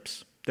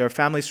scripts. There are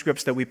family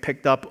scripts that we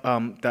picked up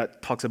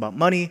that talks about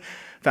money,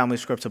 family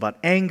scripts about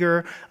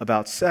anger,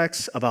 about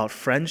sex, about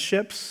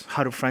friendships,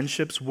 how do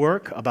friendships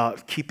work,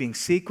 about keeping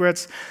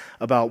secrets,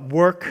 about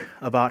work,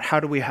 about how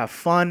do we have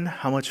fun,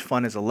 how much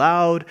fun is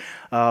allowed,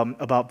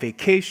 about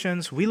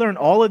vacations. We learn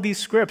all of these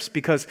scripts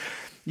because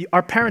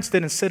our parents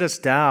didn't sit us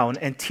down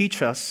and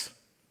teach us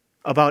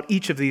about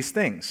each of these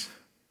things.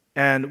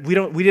 And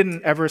we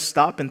didn't ever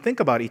stop and think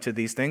about each of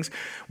these things.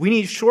 We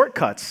need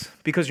shortcuts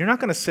because you're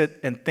not going to sit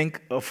and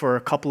think for a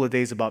couple of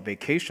days about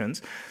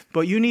vacations,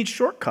 but you need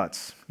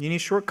shortcuts. You need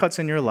shortcuts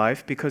in your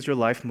life because your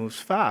life moves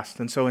fast.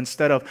 And so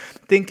instead of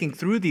thinking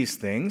through these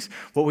things,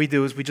 what we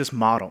do is we just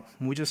model.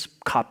 We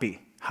just copy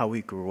how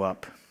we grew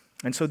up.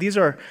 And so these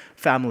are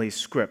family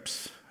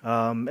scripts.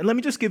 And let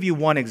me just give you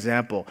one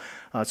example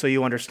so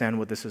you understand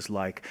what this is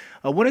like.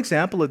 One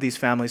example of these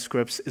family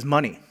scripts is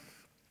money.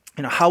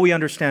 How we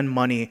understand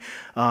money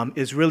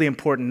is really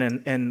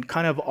important, and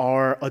kind of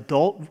our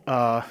adult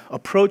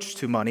approach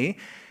to money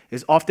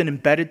is often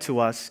embedded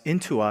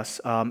into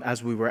us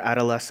as we were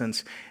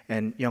adolescents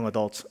and young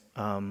adults.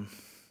 And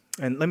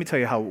let me tell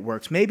you how it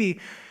works. Maybe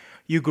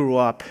you grew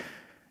up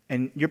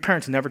and your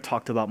parents never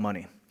talked about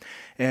money.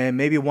 And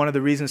maybe one of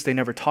the reasons they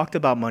never talked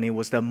about money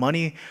was that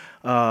money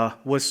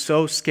was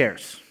so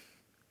scarce.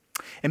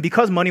 And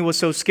because money was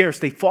so scarce,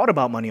 they fought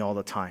about money all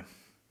the time.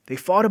 They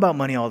fought about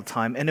money all the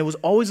time, and it was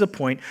always a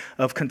point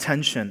of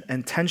contention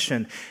and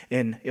tension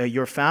in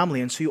your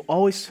family, and so you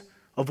always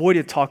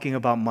avoided talking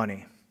about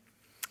money.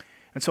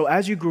 And so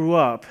as you grew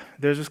up,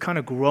 there's this kind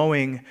of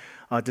growing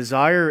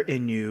desire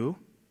in you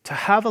to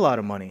have a lot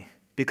of money,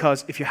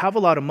 because if you have a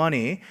lot of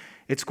money,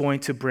 it's going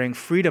to bring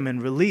freedom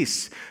and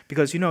release,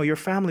 because your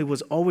family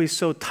was always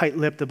so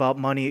tight-lipped about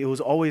money. It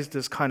was always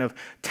this kind of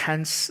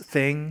tense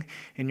thing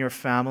in your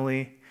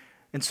family,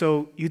 and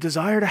so you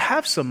desire to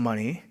have some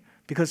money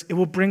because it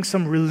will bring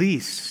some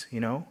release,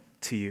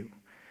 to you.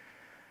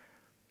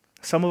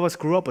 Some of us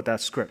grew up with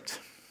that script.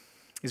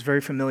 It's very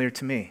familiar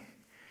to me.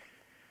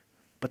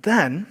 But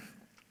then,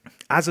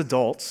 as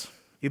adults,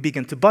 you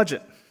begin to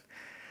budget.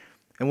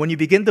 And when you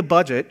begin to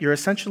budget, you're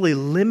essentially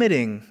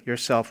limiting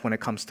yourself when it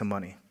comes to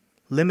money.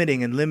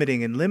 Limiting and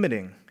limiting and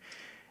limiting.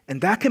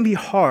 And that can be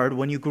hard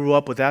when you grew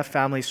up with that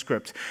family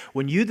script.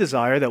 When you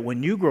desire that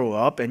when you grow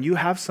up and you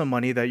have some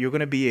money that you're going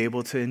to be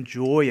able to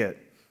enjoy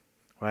it.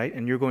 Right?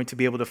 And you're going to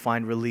be able to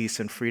find release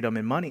and freedom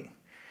in money.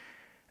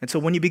 And so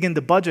when you begin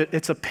to budget,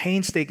 it's a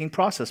painstaking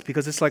process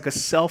because it's like a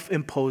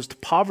self-imposed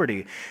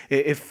poverty.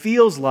 It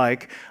feels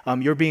like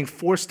you're being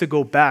forced to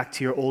go back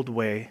to your old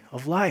way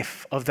of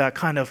life, of that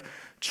kind of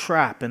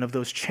trap and of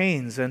those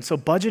chains. And so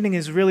budgeting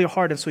is really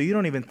hard, and so you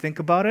don't even think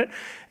about it.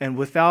 And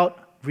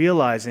without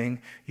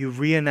realizing, you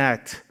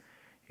reenact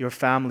your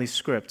family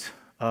script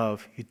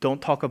of you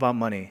don't talk about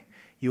money,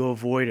 you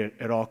avoid it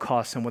at all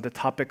costs, and when the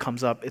topic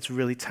comes up, it's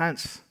really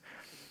tense.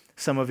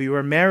 Some of you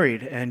are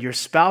married and your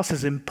spouse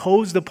has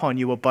imposed upon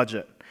you a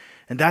budget.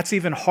 And that's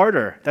even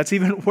harder. That's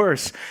even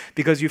worse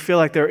because you feel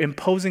like they're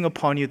imposing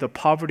upon you the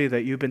poverty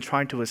that you've been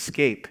trying to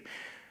escape.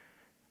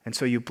 And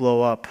so you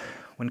blow up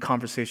when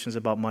conversations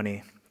about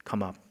money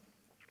come up.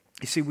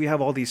 You see, we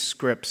have all these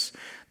scripts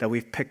that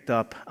we've picked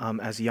up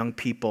as young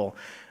people.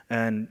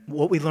 And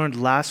what we learned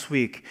last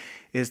week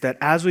is that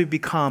as we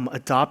become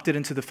adopted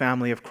into the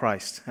family of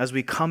Christ, as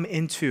we come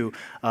into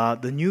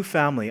the new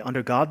family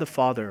under God the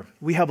Father,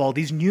 we have all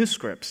these new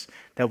scripts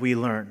that we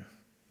learn.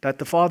 That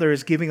the Father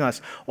is giving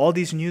us all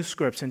these new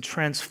scripts and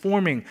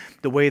transforming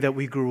the way that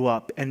we grew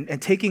up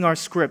and taking our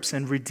scripts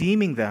and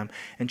redeeming them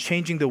and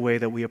changing the way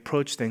that we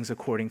approach things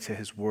according to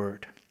His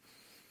Word.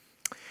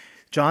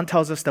 John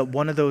tells us that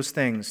one of those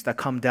things that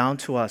come down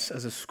to us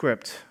as a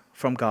script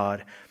from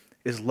God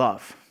is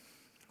love.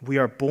 We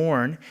are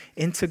born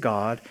into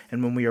God,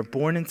 and when we are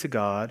born into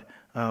God,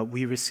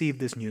 we receive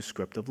this new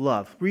script of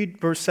love. Read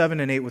verse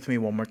 7 and 8 with me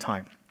one more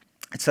time.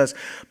 It says,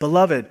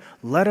 "Beloved,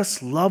 let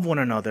us love one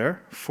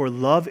another, for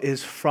love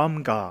is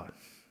from God.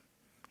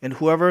 And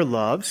whoever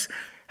loves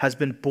has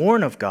been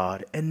born of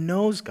God and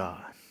knows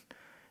God.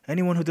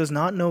 Anyone who does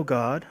not know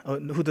God,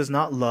 who does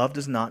not love,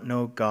 does not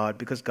know God,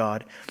 because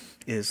God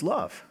is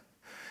love."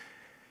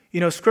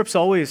 Scripts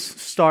always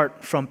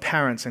start from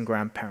parents and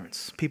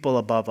grandparents, people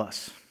above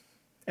us.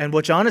 And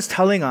what John is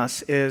telling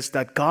us is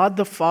that God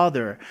the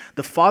Father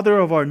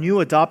of our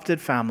new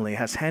adopted family,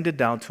 has handed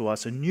down to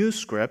us a new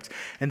script,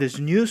 and this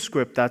new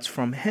script that's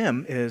from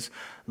Him is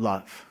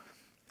love.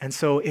 And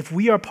so if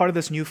we are part of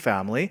this new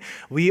family,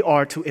 we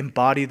are to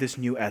embody this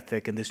new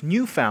ethic and this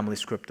new family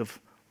script of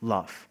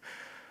love.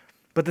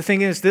 But the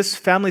thing is, this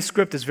family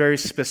script is very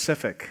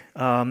specific.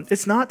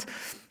 It's not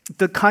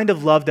the kind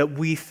of love that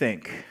we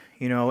think.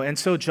 And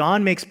so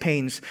John makes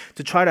pains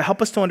to try to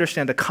help us to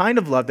understand the kind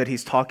of love that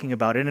he's talking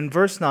about. And in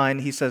verse 9,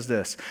 he says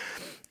this,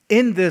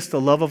 In this, the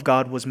love of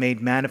God was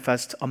made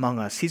manifest among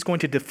us. He's going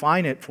to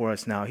define it for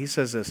us now. He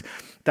says this,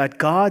 that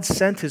God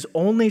sent his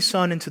only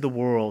Son into the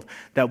world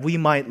that we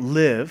might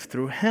live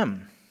through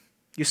him.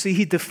 You see,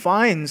 he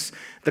defines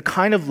the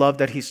kind of love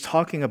that he's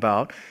talking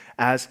about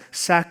as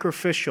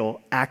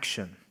sacrificial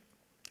action.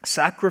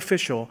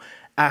 Sacrificial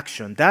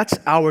action. That's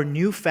our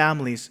new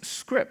family's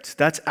script.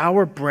 That's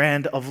our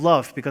brand of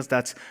love because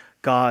that's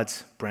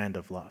God's brand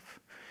of love.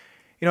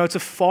 You know, it's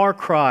a far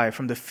cry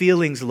from the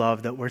feelings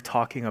love that we're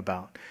talking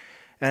about.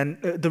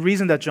 And the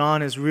reason that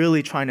John is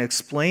really trying to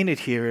explain it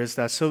here is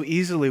that so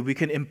easily we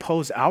can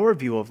impose our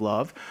view of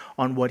love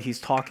on what he's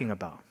talking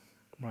about,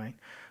 right?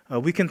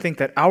 We can think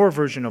that our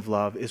version of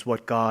love is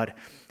what God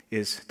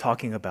is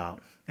talking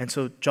about. And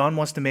so John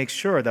wants to make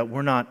sure that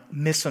we're not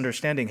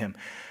misunderstanding him.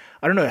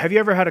 I don't know, have you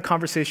ever had a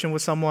conversation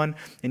with someone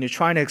and you're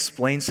trying to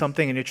explain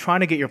something and you're trying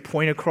to get your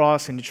point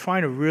across and you're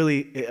trying to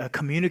really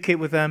communicate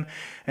with them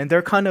and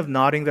they're kind of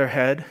nodding their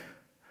head,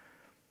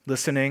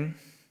 listening,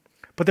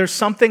 but there's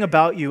something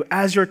about you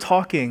as you're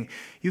talking,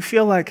 you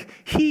feel like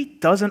he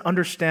doesn't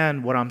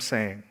understand what I'm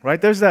saying,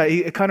 right? There's that,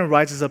 it kind of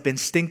rises up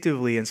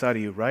instinctively inside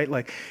of you, right?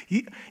 Like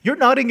you're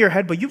nodding your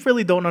head, but you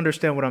really don't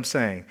understand what I'm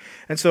saying.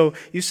 And so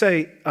you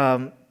say,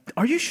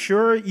 are you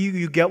sure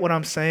you get what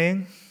I'm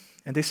saying?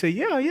 And they say,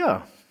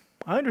 yeah.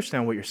 I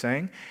understand what you're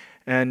saying.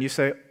 And you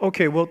say,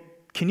 okay, well,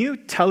 can you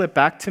tell it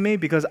back to me?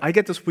 Because I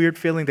get this weird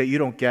feeling that you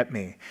don't get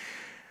me.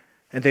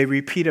 And they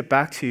repeat it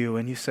back to you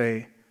and you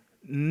say,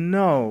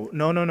 no.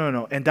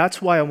 And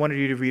that's why I wanted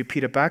you to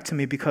repeat it back to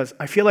me because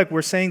I feel like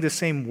we're saying the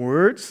same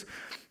words,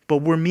 but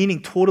we're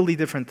meaning totally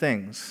different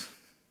things.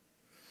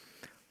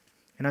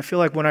 And I feel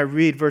like when I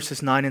read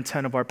verses 9 and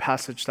 10 of our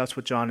passage, that's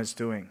what John is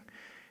doing.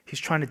 He's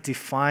trying to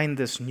define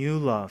this new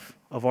love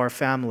of our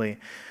family,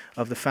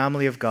 of the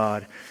family of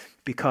God,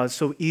 because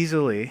so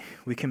easily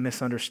we can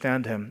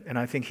misunderstand him. And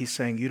I think he's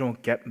saying, you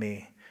don't get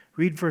me.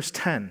 Read verse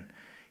 10.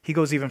 He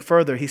goes even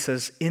further. He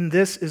says, in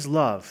this is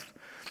love,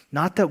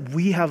 not that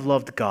we have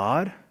loved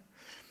God,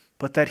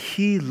 but that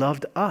he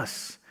loved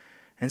us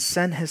and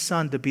sent his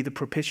Son to be the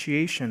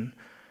propitiation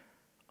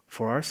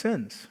for our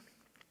sins.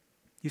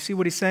 You see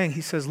what he's saying?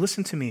 He says,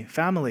 listen to me,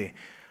 family.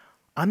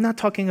 I'm not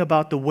talking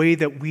about the way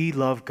that we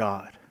love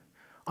God.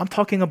 I'm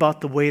talking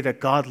about the way that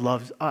God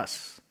loves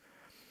us.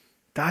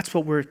 That's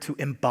what we're to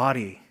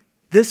embody.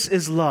 This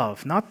is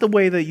love, not the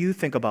way that you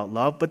think about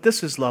love, but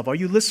this is love. Are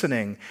you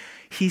listening?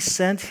 He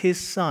sent his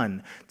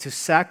Son to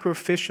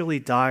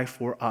sacrificially die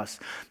for us.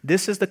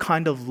 This is the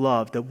kind of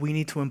love that we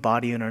need to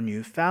embody in our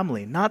new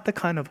family, not the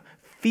kind of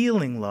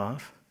feeling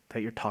love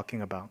that you're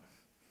talking about.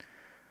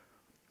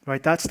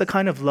 Right? That's the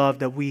kind of love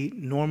that we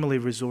normally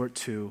resort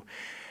to.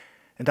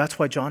 And that's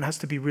why John has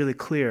to be really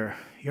clear.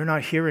 You're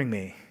not hearing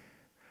me.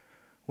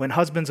 When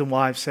husbands and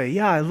wives say,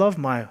 yeah, I love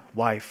my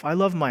wife, I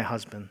love my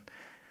husband.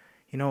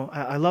 You know,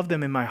 I love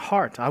them in my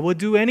heart. I would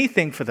do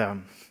anything for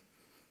them.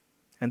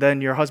 And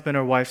then your husband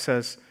or wife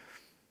says,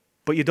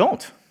 but you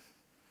don't.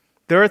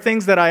 There are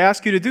things that I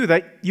ask you to do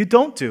that you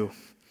don't do.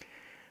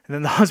 And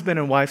then the husband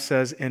and wife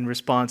says in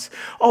response,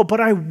 oh, but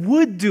I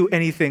would do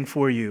anything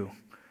for you.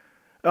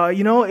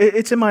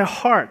 It's in my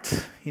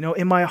heart,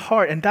 in my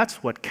heart. And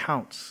that's what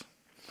counts.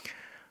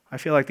 I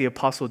feel like the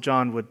Apostle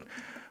John would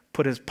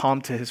put his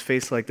palm to his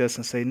face like this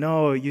and say,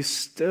 no, you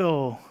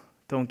still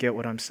don't get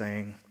what I'm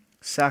saying.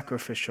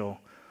 Sacrificial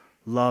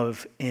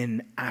love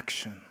in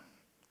action.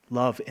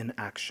 Love in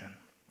action.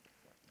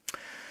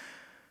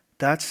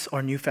 That's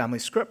our new family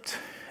script.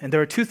 And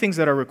there are two things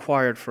that are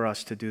required for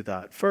us to do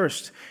that.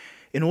 First,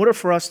 in order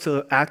for us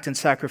to act in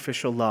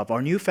sacrificial love,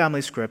 our new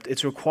family script,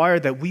 it's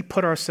required that we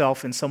put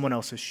ourselves in someone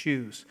else's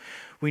shoes.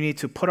 We need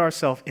to put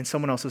ourselves in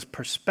someone else's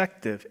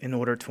perspective in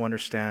order to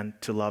understand,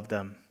 to love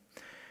them.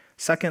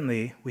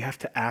 Secondly, we have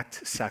to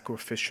act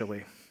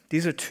sacrificially.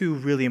 These are two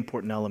really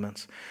important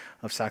elements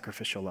of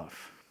sacrificial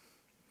love.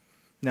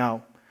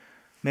 Now,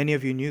 many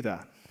of you knew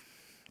that.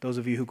 Those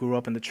of you who grew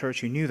up in the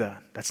church, you knew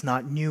that. That's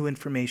not new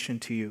information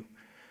to you.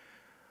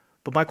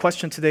 But my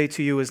question today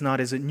to you is not,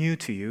 is it new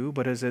to you,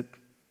 but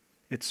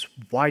it's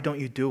why don't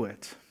you do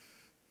it?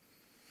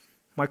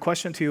 My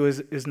question to you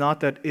is not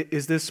that,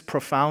 is this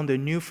profound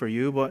and new for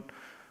you, but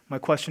my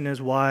question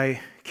is, why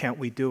can't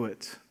we do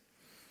it?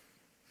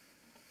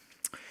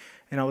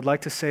 And I would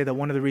like to say that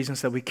one of the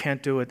reasons that we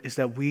can't do it is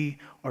that we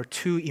are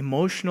too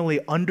emotionally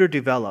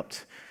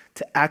underdeveloped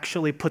to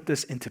actually put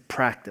this into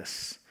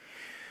practice.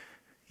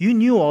 You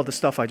knew all the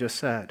stuff I just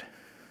said,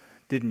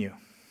 didn't you?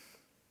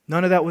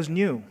 None of that was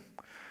new.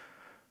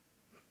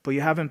 But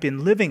you haven't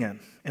been living it.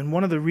 And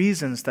one of the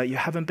reasons that you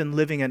haven't been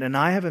living it, and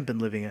I haven't been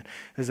living it,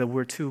 is that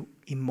we're too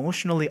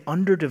emotionally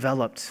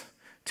underdeveloped,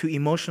 too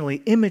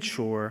emotionally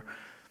immature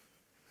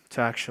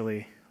to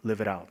actually live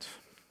it out.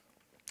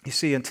 You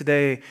see, and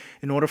today,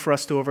 in order for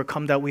us to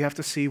overcome that, we have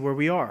to see where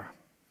we are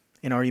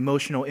in our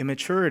emotional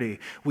immaturity.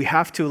 We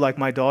have to, like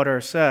my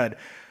daughter said,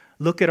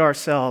 look at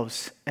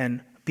ourselves and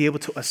be able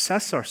to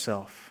assess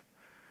ourselves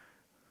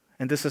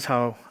And this is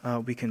how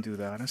we can do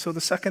that. And so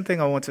the second thing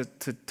I want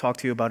to talk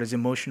to you about is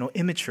emotional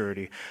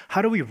immaturity.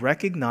 How do we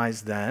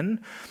recognize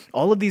then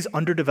all of these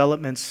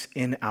underdevelopments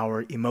in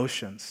our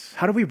emotions?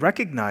 How do we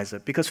recognize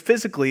it? Because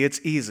physically it's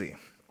easy.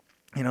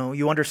 You know,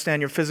 you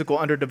understand your physical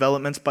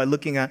underdevelopments by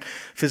looking at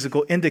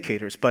physical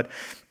indicators. But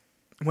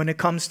when it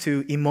comes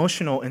to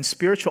emotional and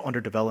spiritual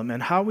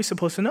underdevelopment, how are we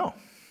supposed to know?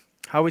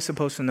 How are we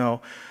supposed to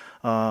know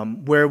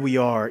where we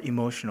are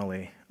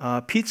emotionally?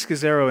 Pete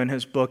Scazzaro, in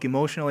his book,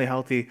 Emotionally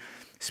Healthy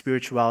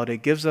Spirituality,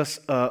 gives us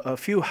a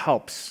few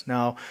helps.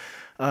 Now,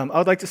 I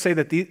would like to say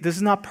that this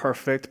is not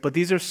perfect, but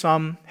these are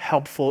some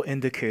helpful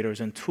indicators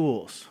and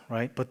tools,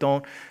 right? But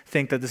don't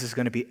think that this is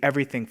going to be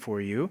everything for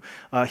you.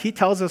 He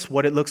tells us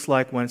what it looks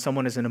like when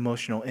someone is an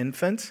emotional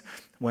infant,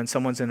 when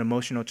someone's an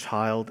emotional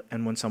child,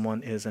 and when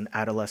someone is an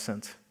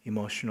adolescent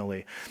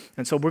emotionally.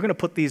 And so we're going to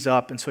put these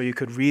up, and so you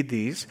could read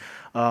these.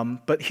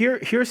 But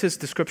here's his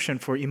description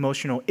for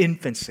emotional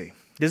infancy.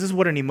 This is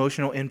what an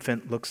emotional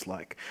infant looks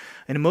like.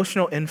 An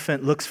emotional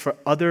infant looks for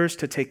others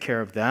to take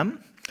care of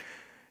them.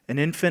 An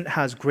infant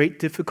has great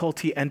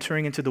difficulty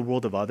entering into the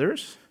world of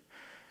others.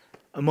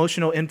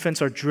 Emotional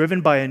infants are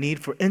driven by a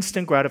need for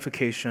instant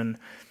gratification,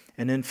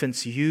 and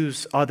infants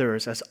use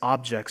others as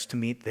objects to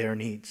meet their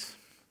needs.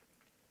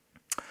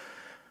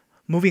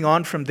 Moving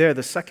on from there,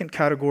 the second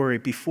category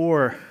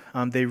before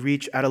they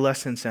reach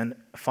adolescence and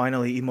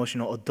finally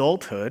emotional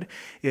adulthood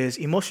is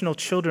emotional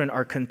children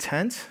are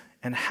content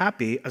and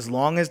happy as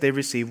long as they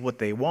receive what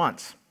they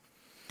want.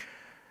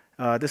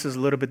 This is a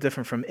little bit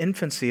different from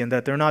infancy in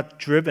that they're not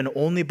driven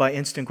only by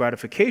instant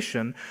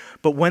gratification,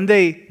 but when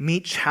they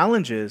meet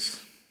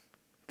challenges,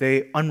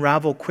 they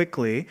unravel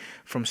quickly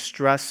from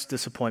stress,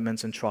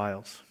 disappointments, and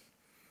trials.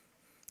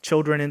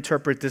 Children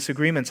interpret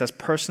disagreements as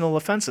personal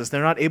offenses.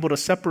 They're not able to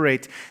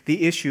separate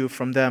the issue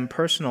from them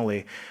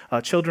personally.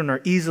 Children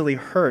are easily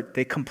hurt.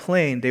 They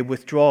complain, they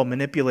withdraw,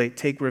 manipulate,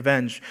 take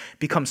revenge,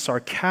 become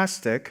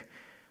sarcastic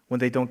when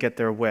they don't get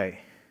their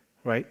way,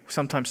 right?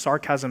 Sometimes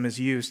sarcasm is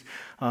used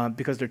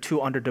because they're too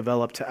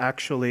underdeveloped to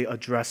actually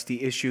address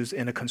the issues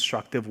in a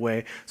constructive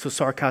way. So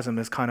sarcasm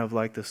is kind of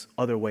like this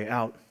other way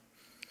out.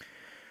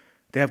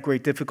 They have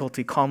great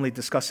difficulty calmly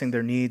discussing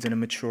their needs in a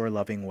mature,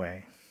 loving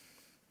way.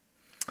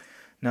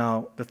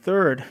 Now, the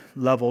third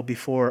level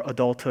before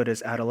adulthood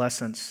is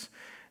adolescence.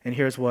 And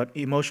here's what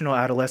emotional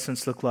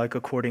adolescents look like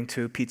according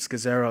to Pete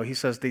Scazzaro. He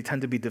says they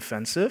tend to be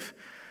defensive.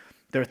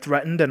 They're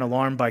threatened and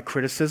alarmed by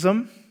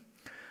criticism,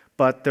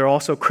 but they're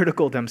also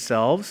critical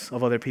themselves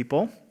of other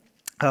people.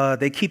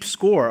 They keep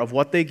score of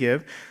what they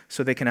give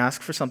so they can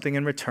ask for something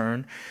in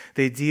return.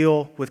 They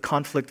deal with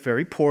conflict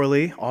very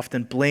poorly,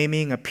 often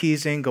blaming,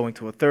 appeasing, going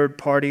to a third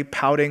party,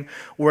 pouting,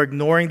 or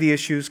ignoring the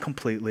issues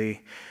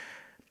completely.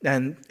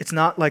 And it's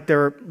not like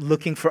they're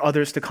looking for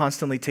others to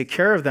constantly take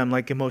care of them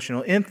like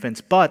emotional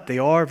infants, but they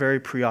are very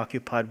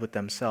preoccupied with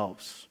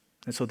themselves.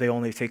 And so they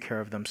only take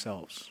care of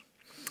themselves.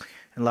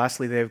 And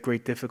lastly, they have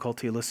great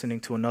difficulty listening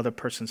to another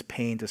person's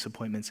pain,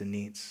 disappointments, and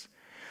needs.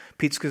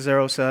 Pete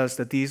Scazzaro says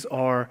that these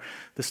are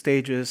the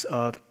stages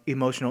of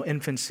emotional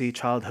infancy,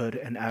 childhood,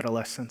 and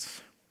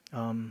adolescence.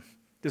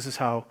 This is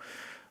how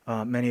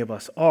many of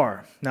us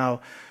are.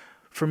 Now,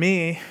 for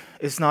me,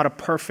 it's not a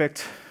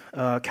perfect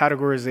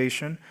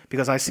categorization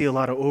because I see a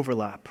lot of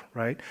overlap,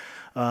 right?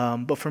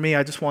 But for me,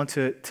 I just want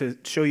to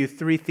show you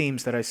three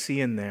themes that I see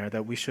in there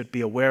that we should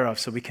be aware of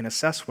so we can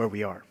assess where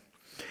we are.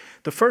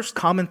 The first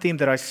common theme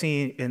that I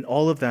see in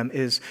all of them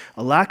is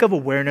a lack of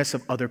awareness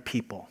of other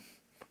people,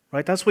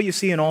 right? That's what you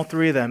see in all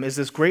three of them, is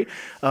this great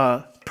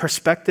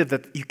perspective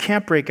that you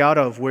can't break out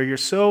of where you're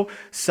so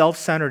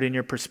self-centered in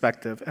your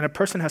perspective. And a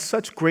person has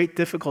such great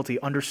difficulty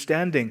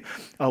understanding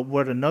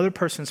what another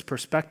person's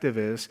perspective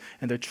is,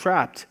 and they're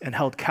trapped and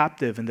held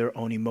captive in their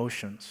own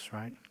emotions,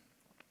 right?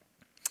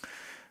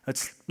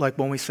 It's like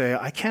when we say,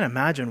 I can't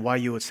imagine why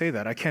you would say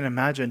that. I can't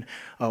imagine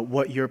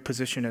what your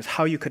position is,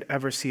 how you could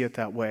ever see it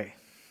that way.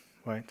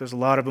 Right? There's a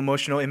lot of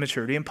emotional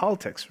immaturity in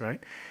politics, right?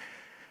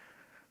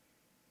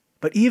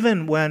 But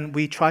even when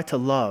we try to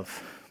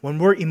love, when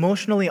we're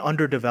emotionally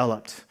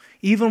underdeveloped,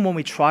 even when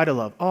we try to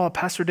love, oh,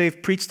 Pastor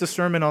Dave preached a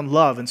sermon on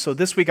love, and so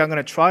this week I'm going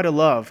to try to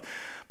love.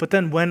 But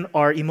then when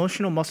our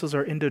emotional muscles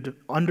are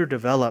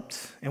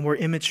underdeveloped and we're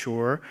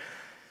immature,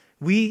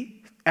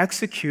 we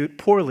execute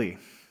poorly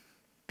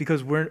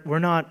because we're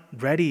not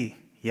ready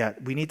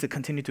yet. We need to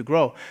continue to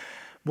grow.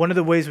 One of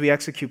the ways we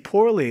execute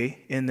poorly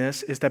in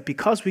this is that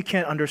because we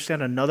can't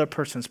understand another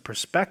person's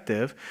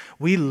perspective,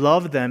 we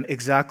love them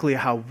exactly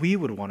how we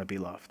would want to be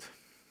loved.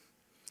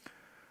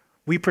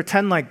 We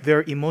pretend like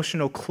they're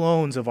emotional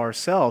clones of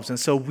ourselves, and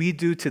so we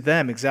do to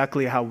them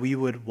exactly how we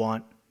would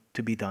want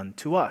to be done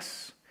to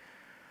us.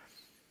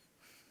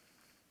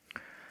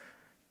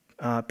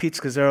 Pete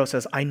Scazzaro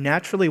says, I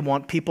naturally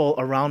want people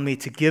around me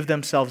to give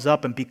themselves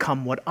up and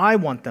become what I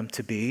want them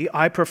to be.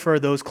 I prefer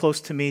those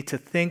close to me to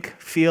think,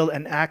 feel,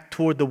 and act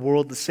toward the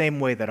world the same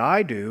way that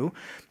I do.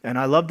 And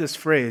I love this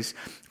phrase,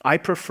 I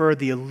prefer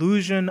the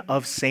illusion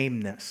of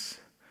sameness.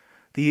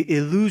 The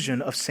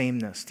illusion of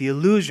sameness. The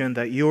illusion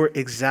that you're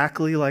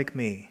exactly like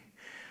me.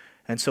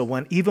 And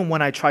so even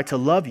when I try to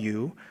love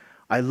you,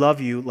 I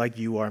love you like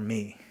you are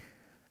me.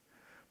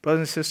 Brothers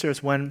and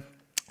sisters, when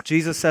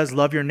Jesus says,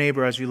 love your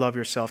neighbor as you love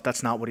yourself,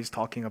 that's not what he's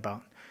talking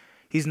about.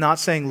 He's not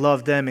saying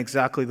love them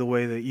exactly the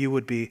way that you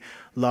would be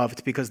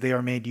loved because they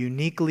are made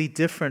uniquely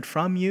different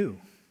from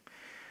you.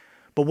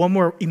 But when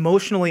we're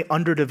emotionally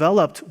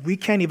underdeveloped, we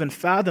can't even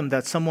fathom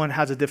that someone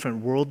has a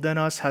different world than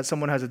us,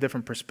 someone has a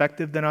different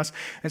perspective than us.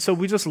 And so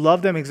we just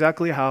love them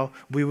exactly how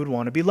we would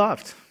want to be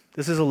loved.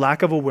 This is a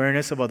lack of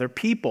awareness of other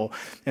people.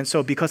 And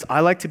so because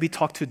I like to be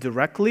talked to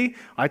directly,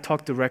 I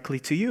talk directly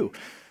to you.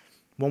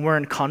 When we're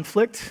in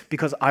conflict,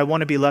 because I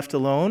want to be left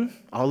alone,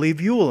 I'll leave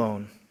you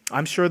alone.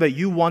 I'm sure that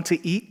you want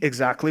to eat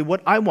exactly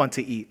what I want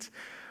to eat,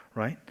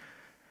 right?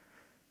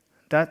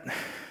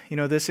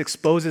 This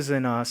exposes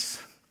in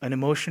us an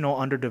emotional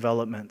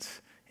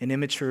underdevelopment, an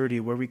immaturity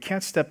where we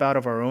can't step out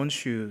of our own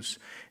shoes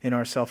in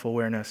our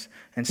self-awareness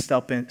and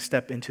step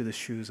into the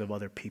shoes of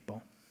other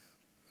people.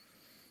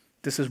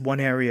 This is one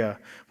area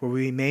where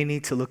we may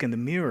need to look in the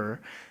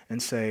mirror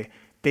and say,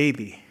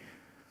 baby,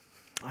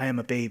 I am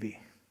a baby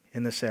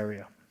in this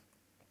area.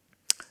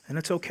 And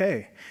it's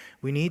okay.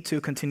 We need to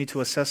continue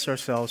to assess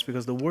ourselves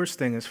because the worst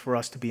thing is for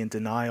us to be in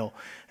denial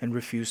and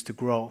refuse to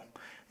grow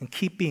and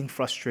keep being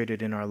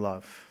frustrated in our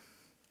love.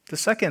 The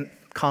second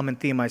common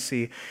theme I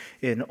see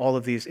in all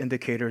of these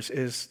indicators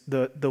is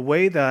the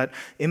way that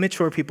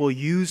immature people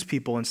use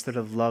people instead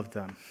of love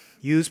them.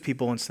 Use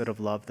people instead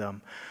of love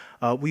them.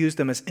 We use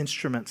them as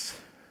instruments,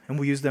 and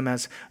we use them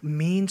as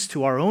means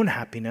to our own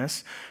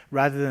happiness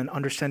rather than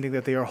understanding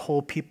that they are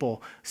whole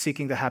people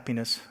seeking the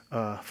happiness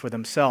for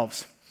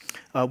themselves.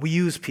 We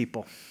use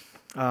people.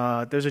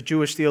 There's a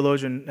Jewish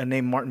theologian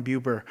named Martin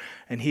Buber,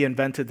 and he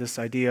invented this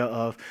idea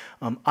of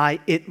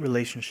I-it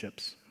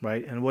relationships,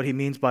 right? And what he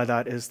means by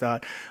that is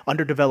that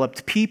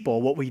underdeveloped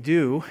people, what we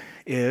do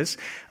is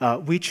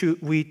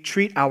we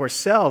treat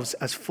ourselves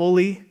as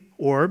fully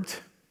orbed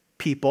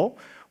people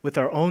with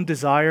our own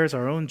desires,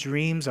 our own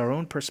dreams, our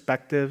own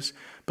perspectives.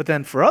 But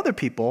then for other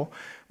people,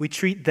 we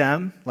treat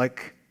them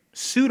like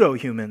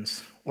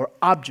pseudo-humans or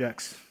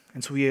objects.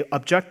 And so we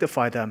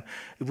objectify them.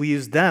 We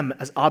use them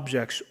as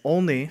objects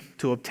only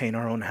to obtain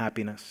our own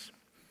happiness.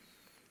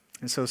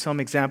 And so some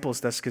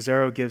examples that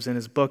Scazzaro gives in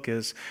his book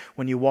is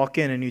when you walk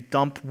in and you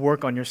dump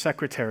work on your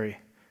secretary's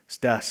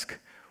desk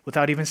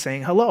without even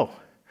saying hello,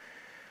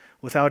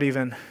 without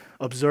even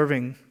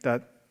observing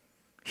that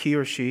he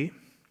or she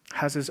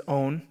has his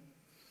own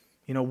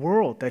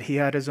world, that he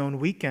had his own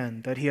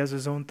weekend, that he has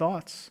his own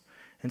thoughts.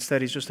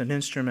 Instead, he's just an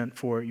instrument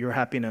for your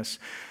happiness.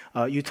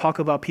 You talk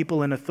about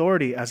people in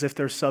authority as if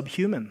they're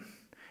subhuman.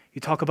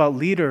 You talk about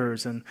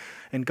leaders and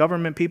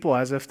government people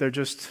as if they're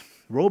just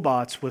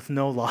robots with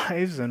no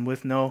lives and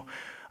with no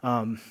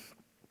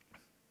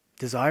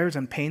desires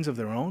and pains of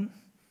their own.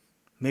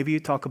 Maybe you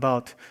talk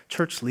about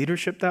church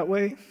leadership that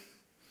way.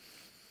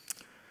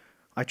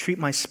 I treat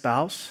my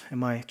spouse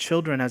and my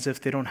children as if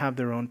they don't have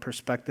their own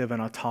perspective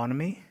and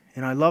autonomy.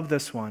 And I love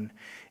this one.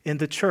 In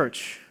the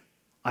church,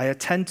 I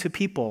attend to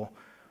people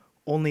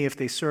only if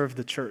they serve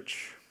the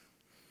church.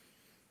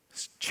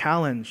 It's a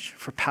challenge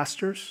for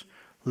pastors,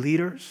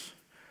 leaders,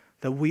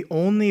 that we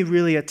only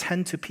really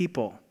attend to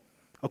people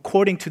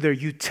according to their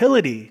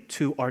utility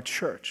to our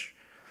church.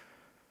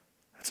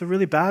 That's a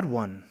really bad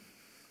one.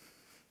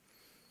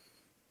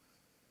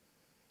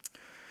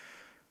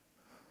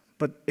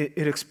 But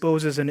it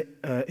exposes an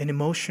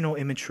emotional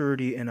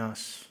immaturity in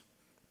us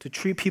to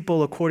treat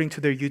people according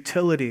to their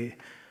utility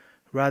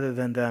rather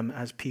than them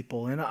as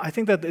people. And I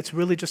think that it's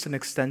really just an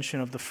extension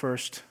of the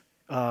first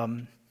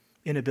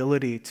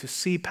inability to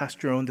see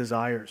past your own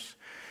desires.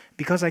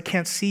 Because I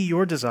can't see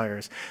your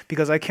desires,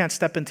 because I can't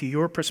step into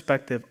your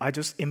perspective, I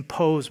just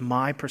impose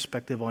my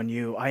perspective on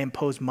you. I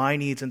impose my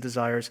needs and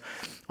desires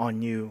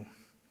on you.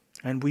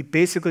 And we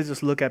basically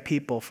just look at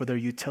people for their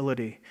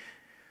utility.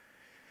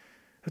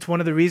 It's one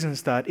of the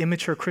reasons that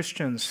immature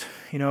Christians,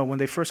 when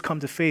they first come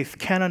to faith,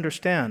 can't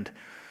understand.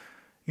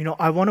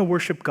 I want to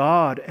worship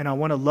God and I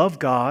want to love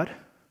God,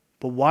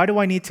 but why do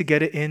I need to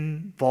get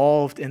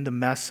involved in the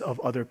mess of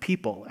other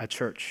people at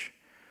church?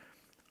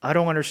 I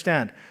don't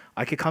understand.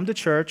 I could come to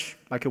church,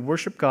 I could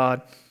worship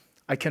God,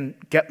 I can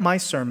get my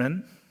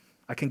sermon,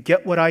 I can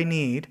get what I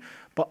need,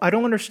 but I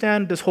don't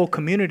understand this whole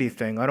community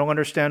thing. I don't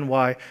understand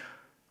why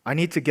I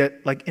need to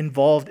get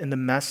involved in the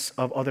mess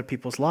of other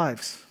people's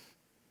lives.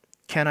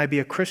 Can I be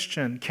a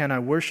Christian? Can I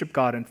worship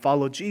God and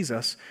follow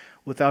Jesus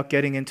without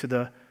getting into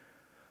the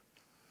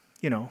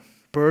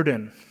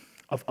burden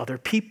of other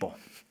people?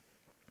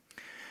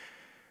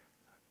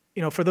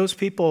 For those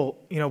people,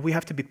 we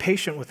have to be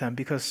patient with them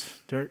because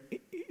they're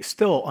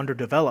still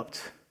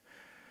underdeveloped.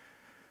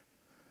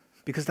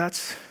 Because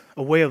that's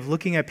a way of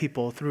looking at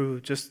people through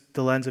just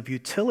the lens of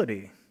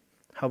utility,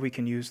 how we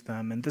can use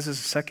them. And this is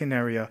a second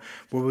area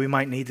where we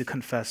might need to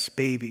confess,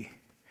 baby,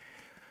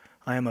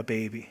 I am a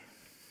baby.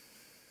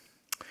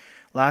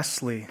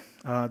 Lastly,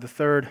 the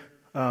third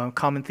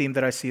common theme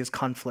that I see is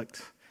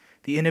conflict.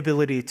 The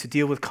inability to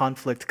deal with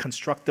conflict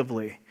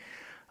constructively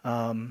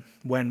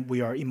when we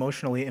are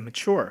emotionally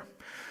immature.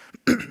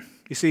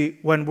 You see,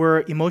 when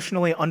we're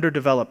emotionally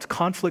underdeveloped,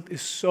 conflict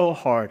is so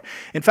hard.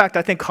 In fact,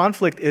 I think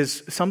conflict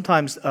is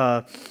sometimes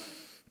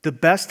the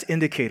best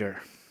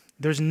indicator.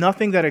 There's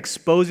nothing that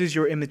exposes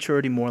your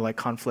immaturity more like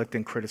conflict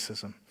and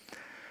criticism.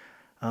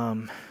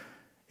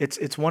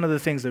 It's one of the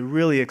things that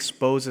really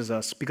exposes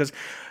us, because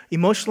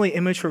emotionally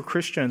immature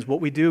Christians, what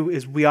we do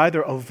is we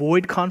either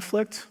avoid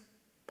conflict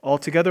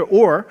altogether,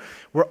 or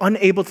we're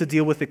unable to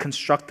deal with it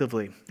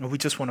constructively, or we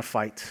just want to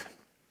fight.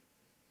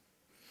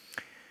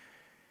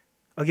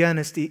 Again,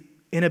 it's the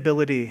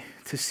inability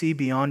to see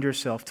beyond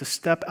yourself, to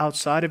step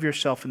outside of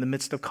yourself in the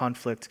midst of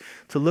conflict,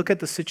 to look at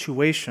the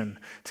situation,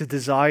 to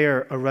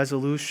desire a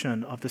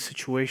resolution of the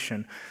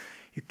situation.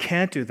 You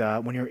can't do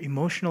that when you're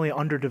emotionally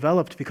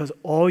underdeveloped, because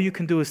all you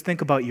can do is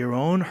think about your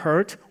own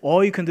hurt.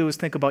 All you can do is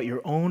think about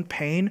your own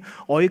pain.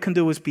 All you can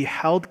do is be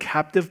held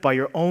captive by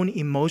your own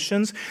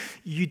emotions.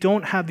 You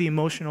don't have the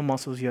emotional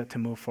muscles yet to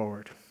move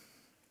forward.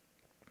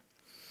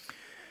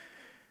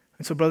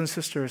 And so, brothers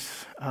and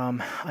sisters,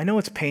 I know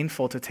it's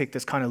painful to take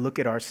this kind of look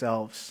at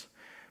ourselves,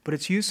 but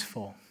it's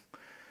useful.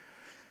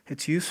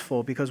 It's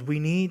useful because we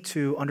need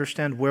to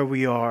understand where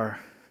we are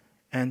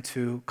and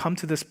to come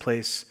to this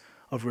place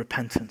of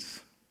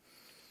repentance.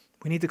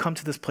 We need to come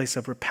to this place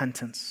of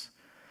repentance.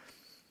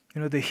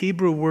 You know, the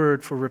Hebrew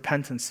word for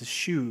repentance is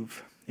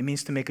shuv. It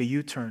means to make a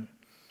U-turn.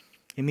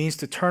 It means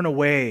to turn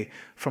away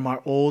from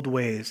our old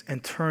ways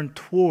and turn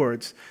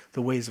towards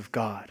the ways of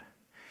God.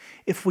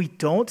 If we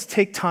don't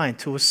take time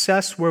to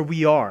assess where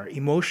we are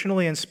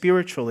emotionally and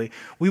spiritually,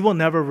 we will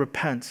never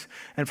repent.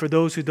 And for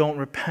those who don't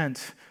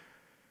repent,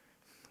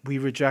 we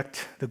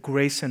reject the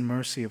grace and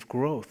mercy of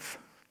growth.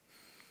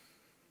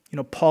 You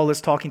know, Paul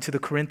is talking to the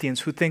Corinthians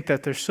who think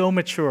that they're so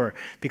mature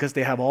because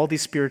they have all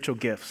these spiritual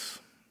gifts,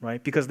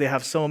 right? Because they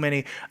have so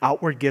many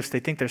outward gifts, they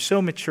think they're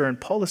so mature. And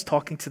Paul is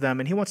talking to them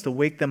and he wants to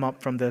wake them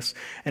up from this.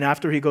 And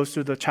after he goes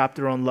through the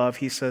chapter on love,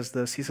 he says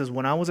this. He says,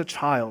 when I was a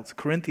child,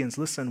 Corinthians,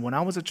 listen, when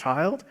I was a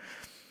child,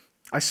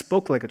 I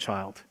spoke like a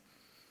child.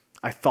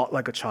 I thought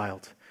like a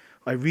child.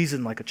 I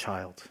reasoned like a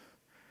child.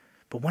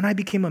 But when I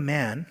became a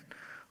man,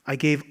 I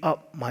gave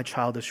up my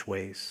childish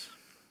ways.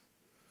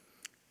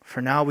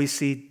 For now we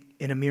see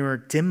in a mirror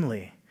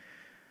dimly,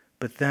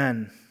 but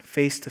then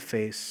face to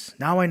face.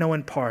 Now I know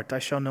in part, I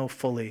shall know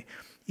fully,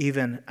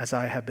 even as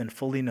I have been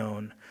fully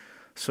known.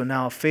 So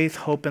now faith,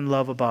 hope, and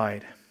love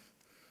abide.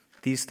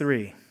 These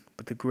three,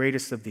 but the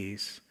greatest of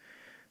these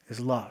is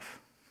love.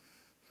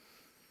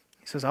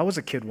 He says, I was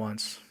a kid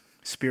once,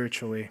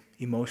 spiritually,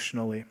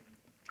 emotionally.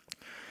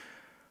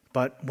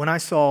 But when I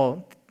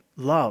saw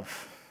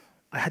love,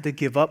 I had to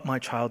give up my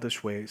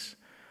childish ways.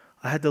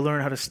 I had to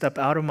learn how to step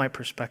out of my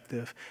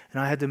perspective, and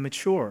I had to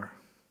mature.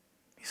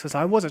 He says,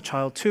 I was a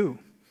child too.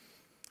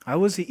 I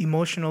was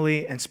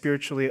emotionally and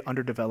spiritually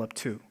underdeveloped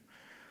too.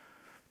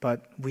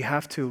 But we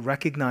have to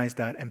recognize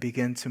that and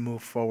begin to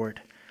move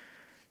forward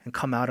and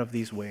come out of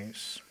these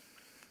ways.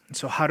 And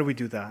so how do we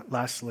do that?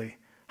 Lastly,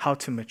 how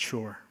to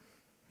mature.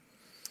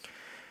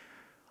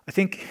 I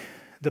think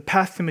the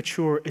path to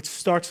mature, it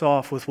starts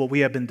off with what we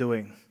have been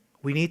doing.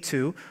 We need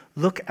to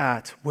look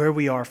at where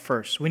we are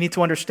first. We need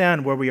to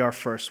understand where we are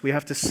first. We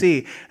have to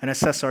see and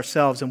assess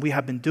ourselves, and we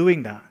have been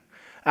doing that.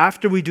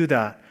 After we do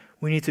that,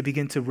 we need to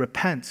begin to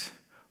repent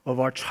of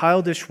our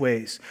childish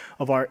ways,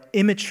 of our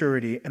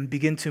immaturity, and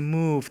begin to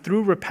move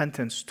through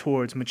repentance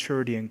towards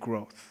maturity and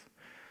growth.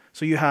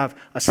 So you have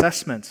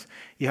assessment,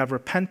 you have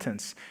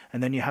repentance,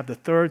 and then you have the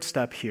third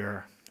step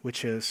here,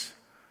 which is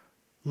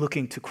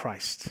looking to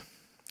Christ.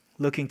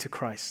 Looking to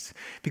Christ.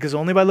 Because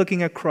only by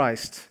looking at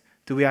Christ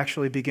do we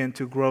actually begin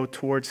to grow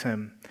towards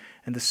Him,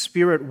 and the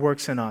Spirit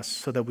works in us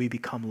so that we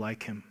become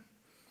like Him.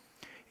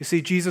 You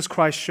see, Jesus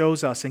Christ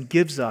shows us and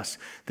gives us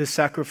this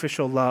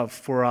sacrificial love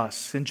for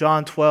us. In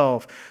John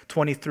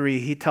 12:23,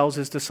 He tells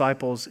His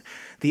disciples,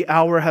 the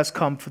hour has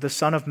come for the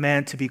Son of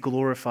Man to be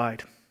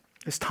glorified.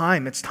 It's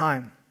time.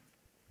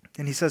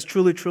 And He says,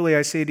 truly, truly,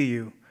 I say to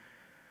you,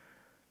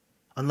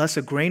 unless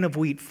a grain of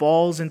wheat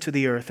falls into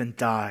the earth and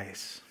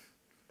dies,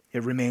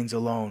 it remains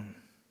alone.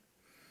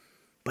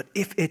 But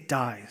if it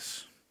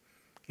dies,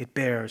 it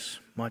bears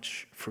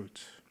much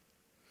fruit.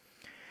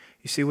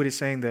 You see what He's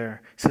saying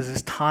there? He says,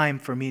 it's time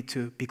for me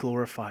to be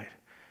glorified.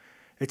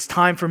 It's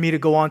time for me to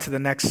go on to the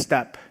next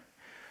step.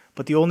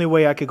 But the only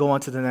way I could go on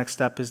to the next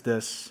step is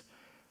this.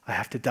 I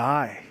have to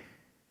die.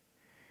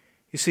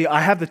 You see,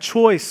 I have the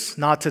choice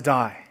not to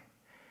die.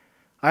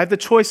 I have the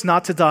choice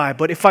not to die.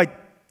 But if I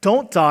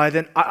don't die,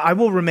 then I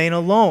will remain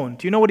alone.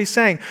 Do you know what He's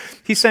saying?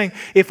 He's saying,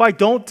 if I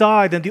don't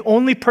die, then the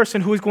only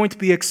person who is going to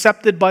be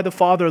accepted by the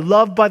Father,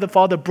 loved by the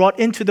Father, brought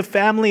into the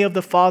family of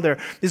the Father,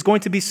 is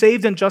going to be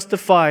saved and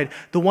justified.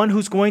 The one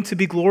who's going to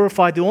be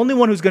glorified, the only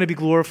one who's going to be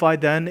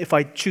glorified then, if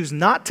I choose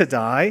not to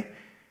die,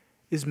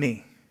 is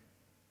me.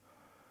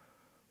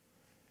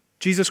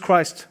 Jesus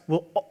Christ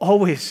will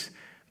always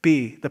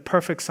be the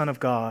perfect Son of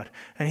God.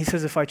 And He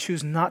says, if I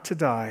choose not to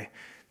die,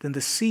 then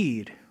the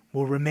seed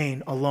will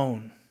remain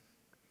alone.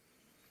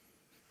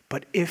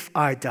 But if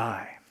I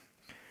die,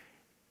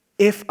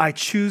 if I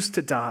choose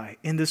to die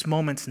in this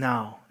moment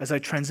now, as I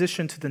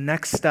transition to the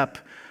next step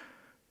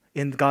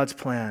in God's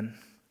plan,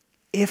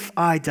 if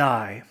I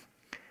die,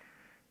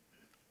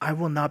 I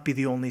will not be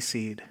the only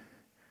seed.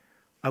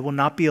 I will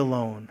not be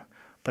alone,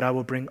 but I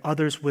will bring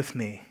others with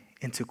me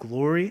into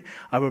glory.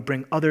 I will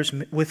bring others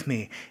with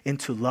me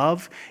into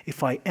love.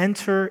 If I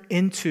enter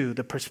into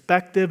the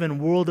perspective and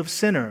world of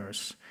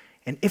sinners,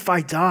 and if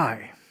I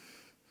die,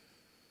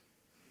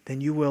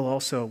 then you will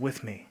also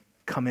with me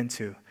come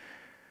into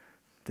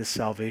this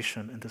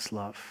salvation and this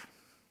love.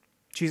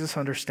 Jesus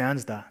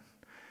understands that.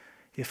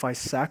 If I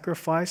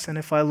sacrifice and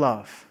if I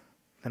love,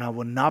 then I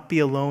will not be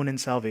alone in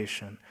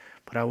salvation,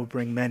 but I will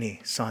bring many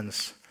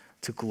sons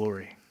to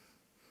glory.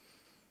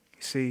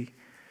 You see,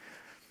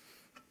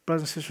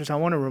 brothers and sisters, I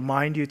want to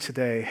remind you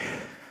today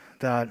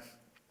that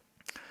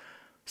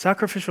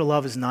sacrificial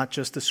love is not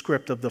just the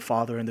script of the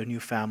Father and the new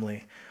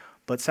family,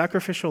 but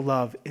sacrificial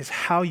love is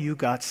how you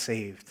got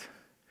saved.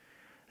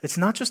 It's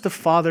not just the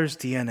Father's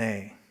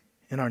DNA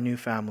in our new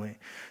family.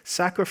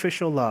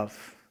 Sacrificial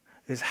love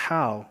is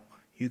how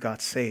you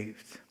got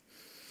saved.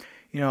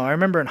 You know, I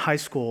remember in high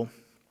school,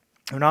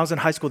 when I was in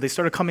high school, they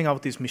started coming out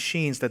with these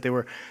machines that they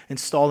were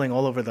installing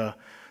all over the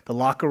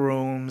locker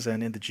rooms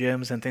and in the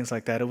gyms and things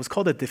like that. It was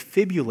called a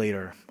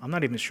defibrillator. I'm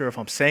not even sure if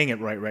I'm saying it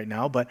right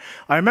now, but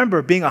I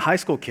remember being a high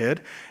school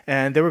kid,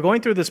 and they were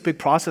going through this big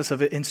process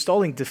of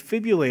installing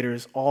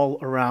defibrillators all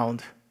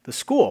around the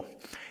school.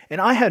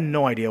 And I had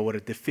no idea what a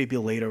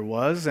defibrillator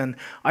was, and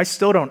I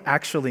still don't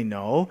actually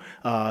know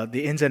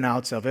the ins and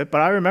outs of it,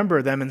 but I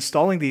remember them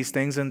installing these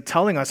things and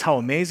telling us how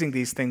amazing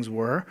these things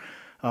were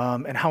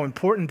and how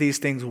important these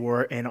things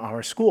were in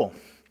our school.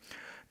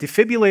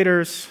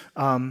 Defibrillators,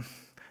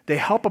 they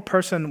help a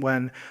person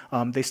when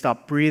they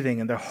stop breathing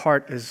and their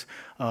heart is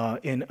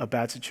in a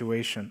bad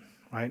situation,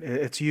 right?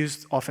 It's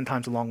used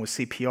oftentimes along with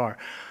CPR.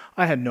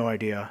 I had no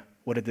idea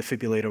what a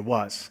defibrillator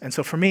was. And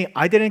so for me,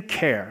 I didn't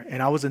care,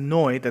 and I was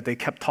annoyed that they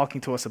kept talking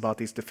to us about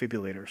these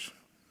defibrillators.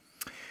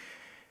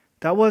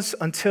 That was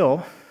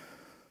until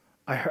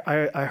I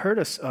heard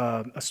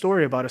a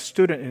story about a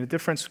student in a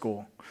different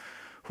school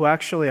who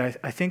actually, I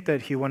think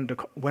that he went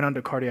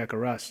under cardiac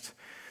arrest.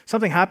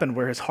 Something happened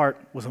where his heart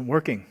wasn't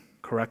working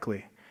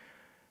correctly,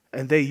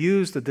 and they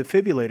used the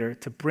defibrillator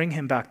to bring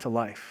him back to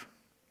life.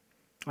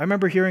 I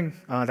remember hearing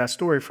that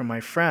story from my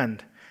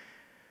friend.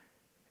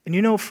 And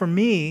you know, for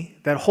me,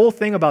 that whole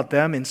thing about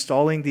them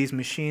installing these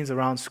machines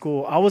around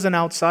school, I was an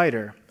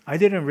outsider. I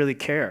didn't really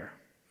care.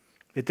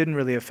 It didn't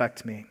really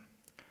affect me.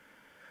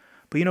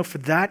 But you know, for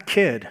that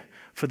kid,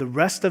 for the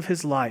rest of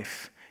his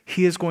life,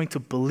 he is going to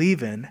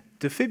believe in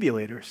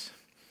defibrillators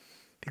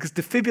because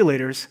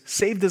defibrillators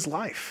saved his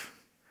life.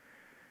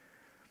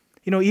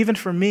 You know, even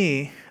for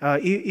me,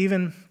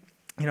 it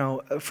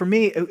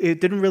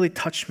didn't really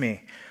touch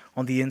me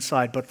on the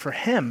inside, but for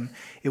him,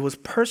 it was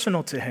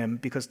personal to him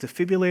because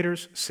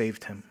defibrillators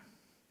saved him.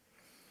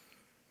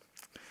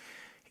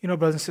 You know,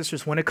 brothers and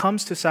sisters, when it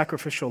comes to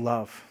sacrificial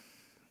love,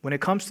 when it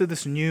comes to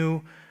this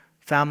new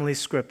family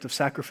script of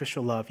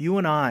sacrificial love, you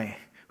and I,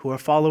 who are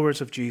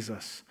followers of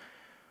Jesus,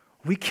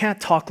 we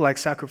can't talk like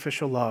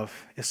sacrificial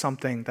love is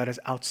something that is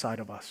outside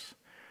of us.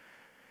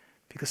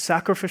 Because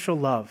sacrificial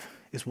love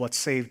is what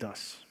saved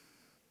us.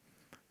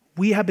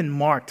 We have been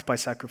marked by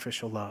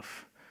sacrificial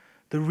love.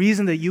 The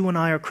reason that you and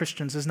I are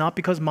Christians is not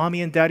because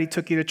mommy and daddy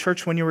took you to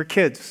church when you were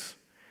kids,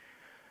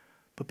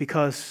 but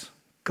because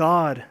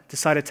God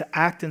decided to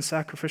act in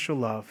sacrificial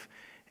love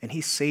and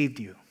he saved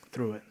you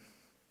through it.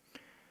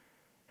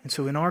 And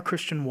so in our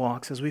Christian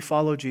walks, as we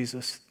follow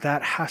Jesus,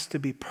 that has to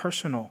be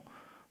personal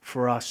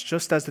for us,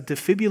 just as the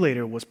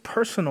defibrillator was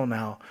personal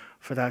now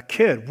for that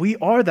kid. We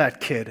are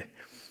that kid.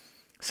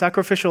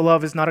 Sacrificial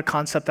love is not a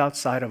concept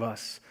outside of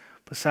us,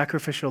 but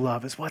sacrificial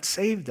love is what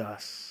saved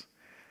us.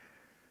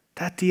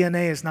 That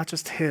DNA is not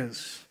just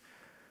his.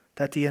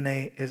 That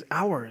DNA is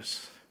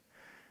ours.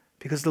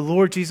 Because the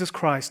Lord Jesus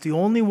Christ, the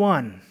only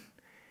one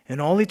in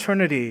all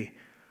eternity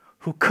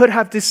who could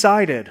have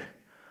decided,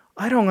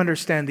 I don't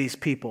understand these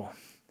people.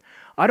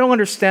 I don't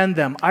understand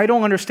them. I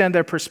don't understand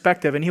their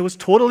perspective. And he was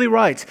totally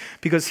right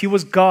because he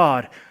was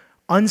God,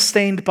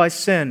 unstained by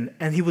sin.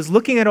 And he was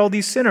looking at all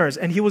these sinners.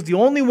 And he was the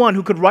only one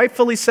who could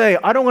rightfully say,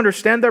 I don't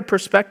understand their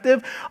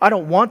perspective. I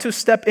don't want to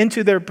step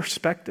into their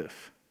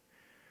perspective.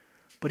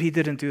 But he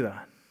didn't do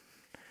that.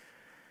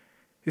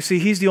 You see,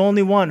 he's the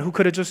only one who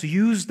could have just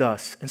used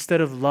us instead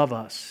of love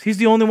us. He's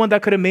the only one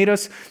that could have made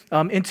us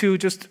into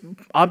just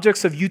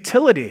objects of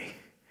utility.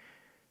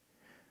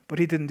 But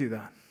he didn't do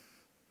that.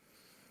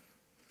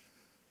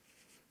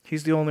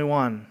 He's the only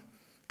one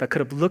that could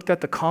have looked at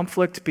the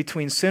conflict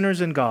between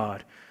sinners and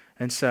God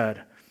and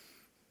said,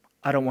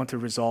 I don't want to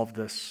resolve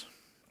this.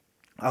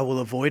 I will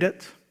avoid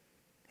it,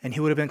 and he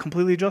would have been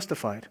completely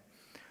justified.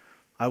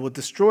 I will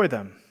destroy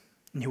them,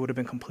 and he would have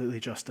been completely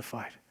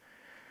justified.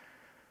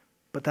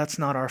 But that's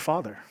not our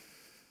Father.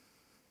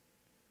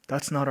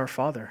 That's not our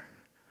Father.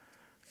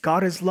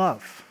 God is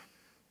love,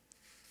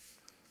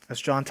 as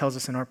John tells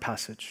us in our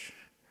passage.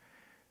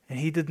 And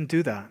he didn't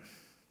do that.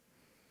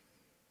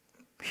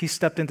 He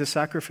stepped into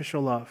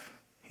sacrificial love.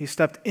 He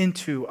stepped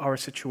into our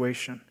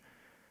situation.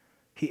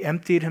 He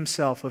emptied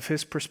himself of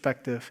his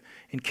perspective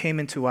and came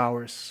into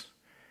ours.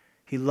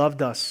 He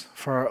loved us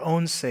for our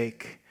own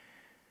sake,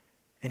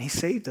 and he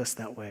saved us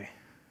that way.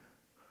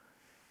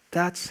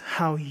 That's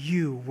how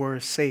you were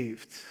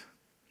saved.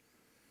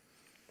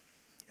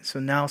 So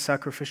now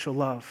sacrificial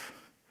love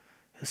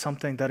is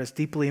something that is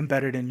deeply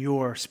embedded in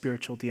your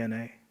spiritual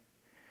DNA.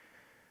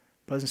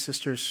 Brothers and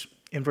sisters,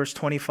 in verse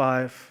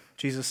 25,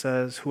 Jesus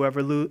says,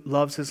 whoever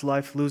loves his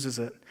life loses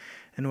it,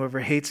 and whoever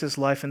hates his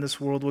life in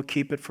this world will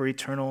keep it for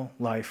eternal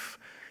life.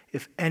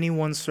 If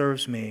anyone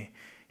serves me,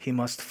 he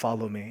must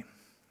follow me.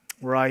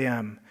 Where I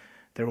am,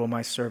 there will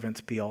my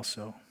servant be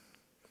also.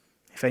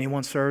 If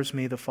anyone serves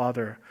me, the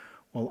Father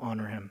will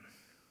honor him.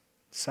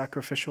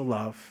 Sacrificial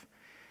love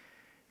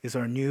is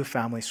our new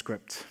family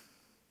script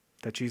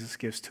that Jesus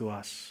gives to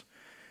us.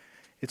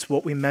 It's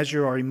what we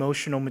measure our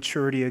emotional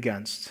maturity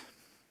against,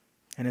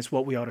 and it's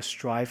what we ought to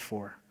strive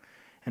for.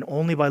 And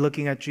only by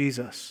looking at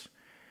Jesus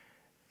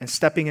and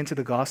stepping into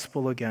the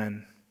gospel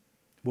again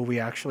will we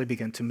actually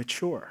begin to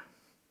mature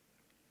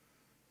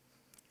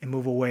and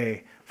move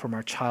away from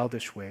our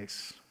childish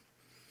ways.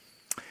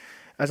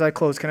 As I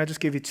close, can I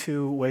just give you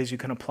 2 ways you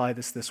can apply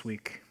this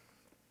week?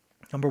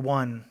 Number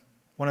one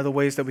of the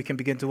ways that we can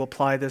begin to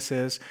apply this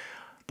is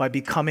by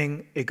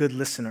becoming a good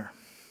listener.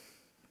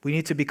 We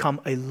need to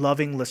become a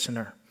loving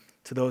listener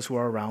to those who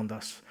are around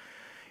us.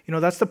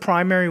 That's the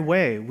primary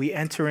way we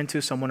enter into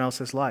someone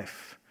else's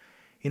life.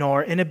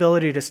 Our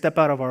inability to step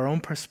out of our own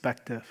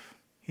perspective,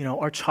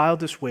 our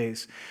childish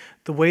ways.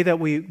 The way that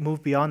we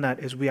move beyond that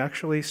is we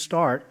actually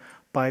start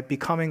by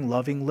becoming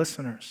loving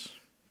listeners,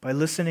 by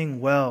listening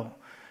well.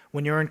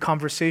 When you're in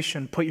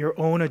conversation, put your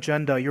own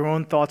agenda, your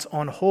own thoughts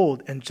on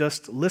hold and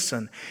just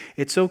listen.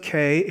 It's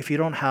okay if you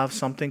don't have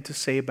something to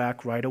say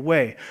back right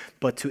away,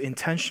 but to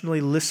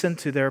intentionally listen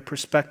to their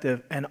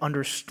perspective and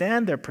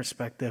understand their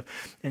perspective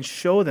and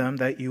show them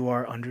that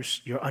you're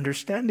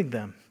understanding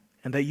them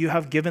and that you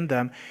have given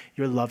them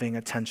your loving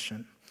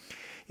attention.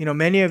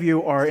 Many of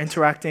you are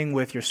interacting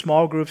with your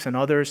small groups and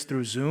others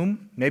through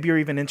Zoom. Maybe you're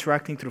even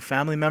interacting through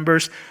family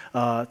members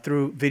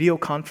through video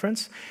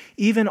conference.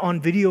 Even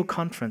on video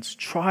conference,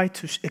 try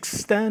to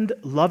extend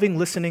loving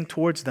listening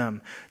towards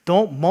them.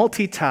 Don't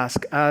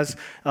multitask as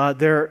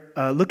they're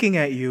looking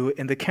at you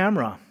in the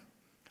camera.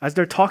 As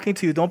they're talking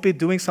to you, don't be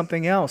doing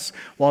something else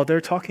while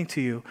they're talking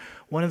to you.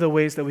 One of the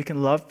ways that we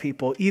can love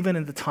people, even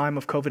in the time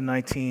of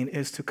COVID-19,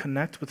 is to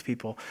connect with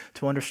people,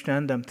 to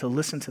understand them, to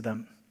listen to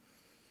them.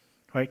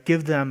 Right?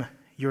 Give them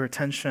your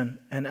attention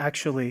and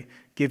actually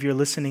give your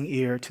listening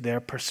ear to their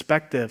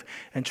perspective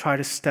and try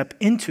to step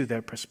into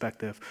their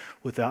perspective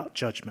without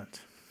judgment.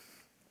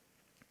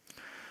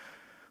 I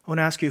want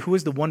to ask you, who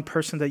is the one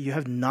person that you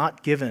have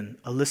not given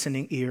a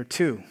listening ear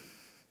to?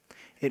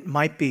 It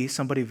might be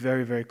somebody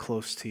very, very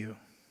close to you.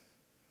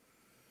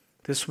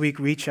 This week,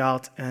 reach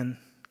out and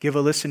give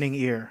a listening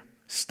ear.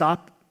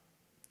 Stop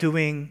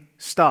doing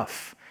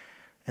stuff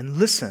and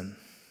listen.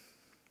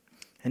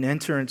 And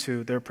enter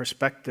into their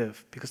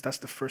perspective, because that's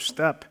the first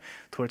step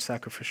towards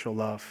sacrificial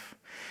love.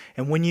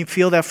 And when you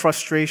feel that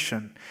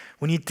frustration,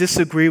 when you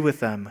disagree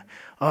with them,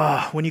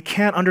 when you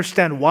can't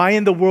understand why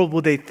in the world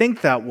will they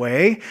think that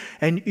way,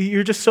 and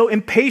you're just so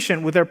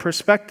impatient with their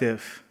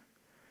perspective,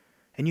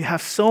 and you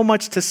have so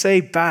much to say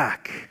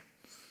back,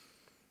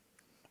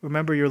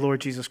 remember your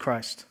Lord Jesus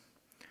Christ,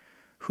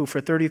 who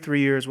for 33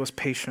 years was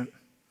patient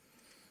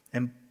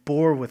and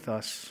bore with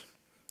us,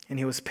 and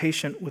he was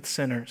patient with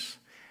sinners.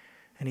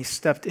 And he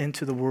stepped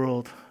into the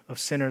world of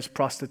sinners,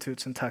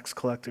 prostitutes, and tax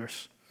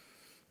collectors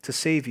to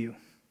save you.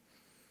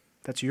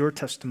 That's your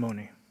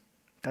testimony.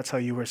 That's how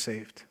you were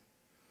saved.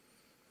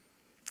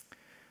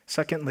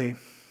 Secondly,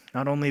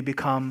 not only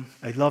become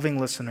a loving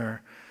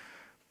listener,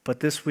 but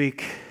this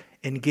week,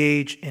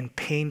 engage in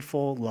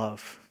painful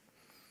love.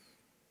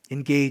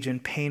 Engage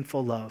in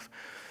painful love.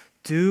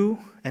 Do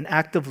an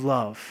act of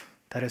love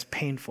that is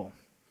painful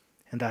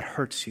and that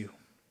hurts you.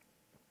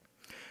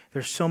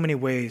 There's so many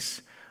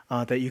ways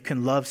that you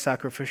can love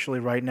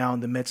sacrificially right now in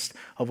the midst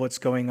of what's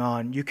going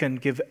on. You can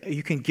give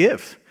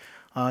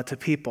to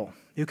people.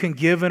 You can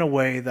give in a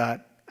way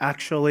that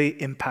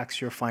actually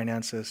impacts your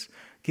finances.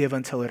 Give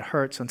until it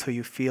hurts, until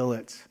you feel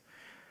it.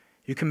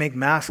 You can make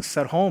masks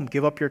at home.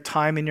 Give up your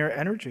time and your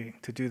energy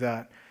to do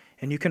that.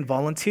 And you can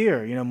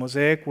volunteer.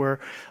 Mosaic, we're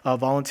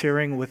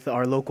volunteering with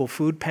our local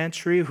food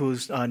pantry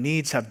whose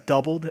needs have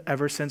doubled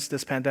ever since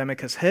this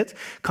pandemic has hit.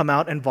 Come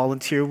out and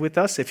volunteer with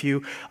us. If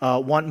you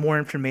want more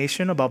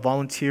information about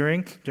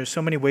volunteering, there's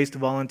so many ways to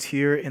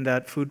volunteer in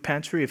that food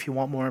pantry. If you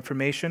want more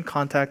information,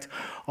 contact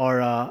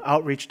our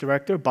outreach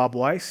director, Bob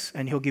Weiss,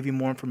 and he'll give you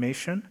more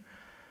information.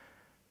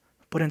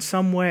 But in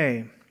some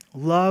way,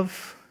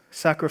 love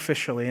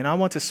sacrificially. And I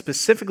want to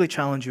specifically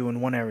challenge you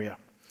in one area.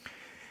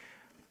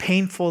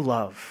 Painful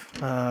love.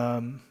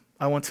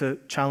 I want to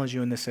challenge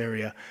you in this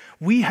area.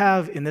 We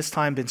have, in this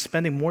time, been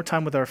spending more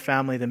time with our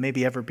family than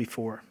maybe ever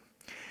before.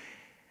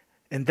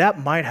 And that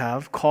might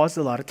have caused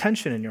a lot of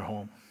tension in your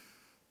home.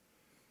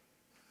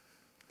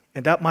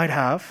 And that might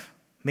have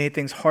made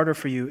things harder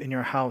for you in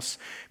your house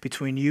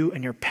between you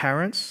and your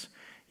parents,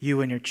 you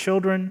and your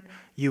children,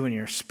 you and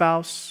your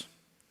spouse,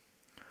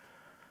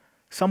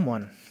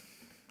 someone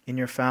in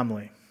your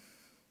family.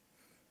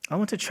 I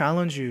want to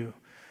challenge you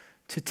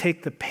to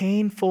take the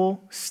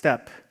painful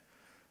step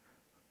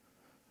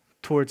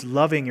towards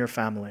loving your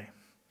family.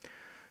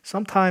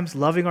 Sometimes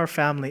loving our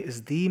family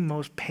is the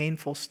most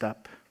painful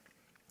step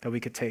that we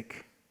could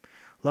take,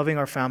 loving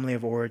our family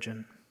of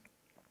origin.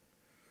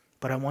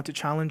 But I want to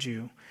challenge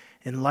you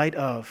in light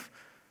of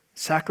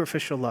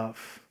sacrificial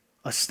love,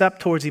 a step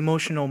towards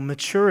emotional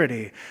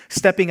maturity,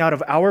 stepping out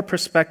of our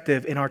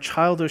perspective in our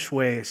childish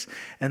ways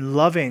and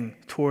loving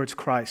towards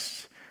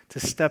Christ, to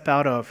step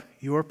out of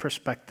your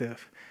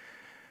perspective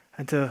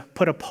and to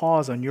put a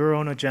pause on your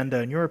own agenda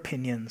and your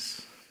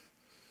opinions.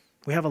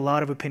 We have a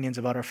lot of opinions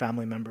about our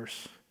family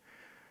members,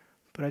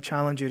 but I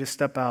challenge you to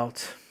step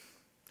out.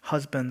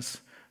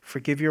 Husbands,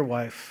 forgive your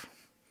wife.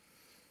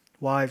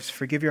 Wives,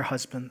 forgive your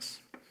husbands.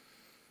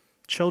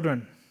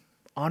 Children,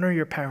 honor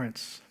your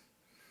parents.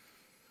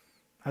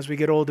 As we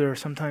get older,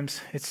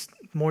 sometimes it's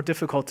more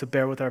difficult to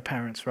bear with our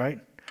parents, right?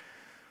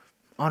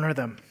 Honor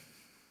them.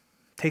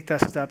 Take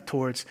that step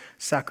towards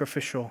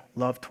sacrificial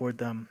love toward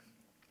them.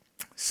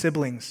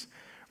 Siblings,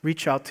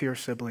 reach out to your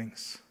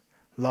siblings.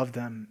 Love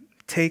them.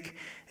 Take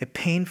a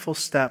painful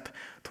step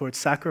towards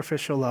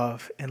sacrificial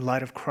love in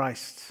light of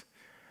Christ.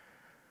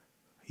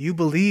 You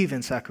believe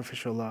in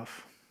sacrificial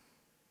love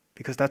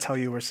because that's how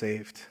you were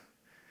saved.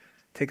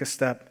 Take a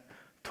step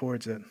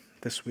towards it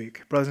this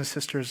week. Brothers and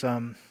sisters,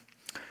 the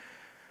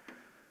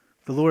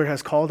Lord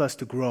has called us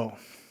to grow,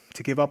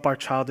 to give up our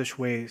childish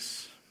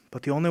ways.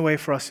 But the only way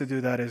for us to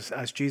do that is,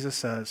 as Jesus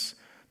says,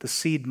 the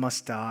seed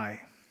must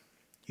die.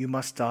 You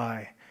must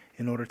die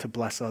in order to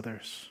bless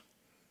others.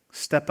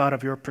 Step out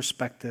of your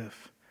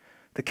perspective,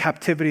 the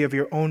captivity of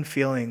your own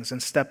feelings,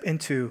 and step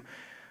into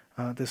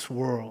this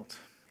world.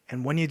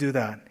 And when you do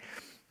that,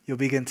 you'll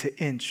begin to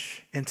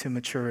inch into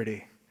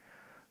maturity.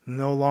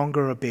 No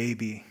longer a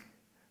baby,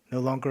 no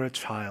longer a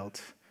child,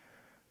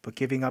 but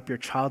giving up your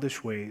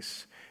childish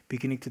ways,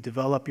 beginning to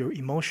develop your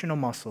emotional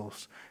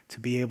muscles to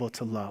be able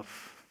to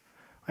love.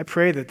 I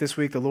pray that this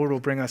week the Lord will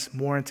bring us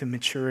more into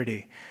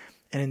maturity,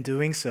 and in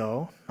doing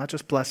so, not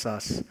just bless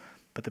us,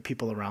 but the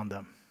people around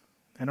them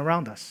and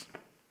around us.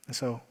 And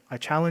so I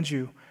challenge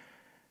you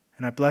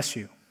and I bless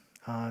you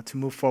to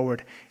move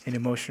forward in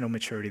emotional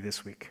maturity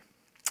this week.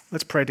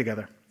 Let's pray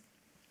together.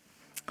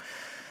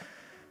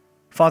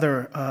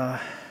 Father,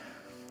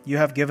 you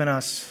have given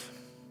us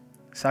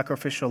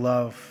sacrificial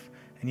love,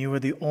 and you were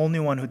the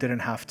only one who didn't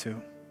have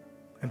to,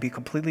 and be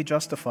completely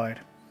justified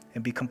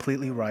and be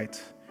completely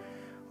right.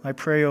 I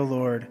pray, O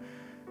Lord,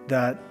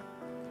 that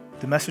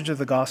the message of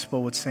the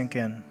gospel would sink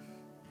in,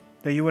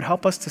 that you would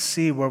help us to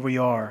see where we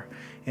are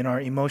in our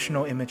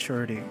emotional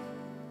immaturity.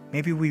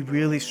 Maybe we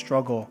really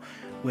struggle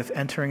with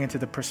entering into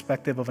the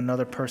perspective of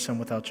another person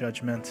without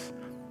judgment.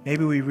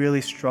 Maybe we really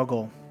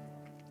struggle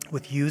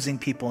with using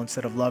people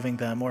instead of loving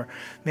them, or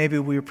maybe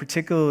we're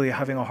particularly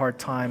having a hard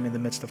time in the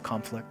midst of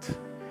conflict.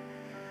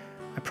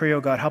 I pray,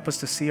 oh God, help us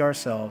to see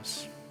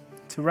ourselves,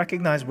 to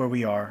recognize where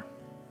we are,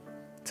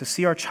 to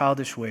see our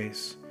childish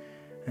ways,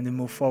 and to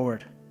move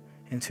forward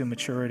into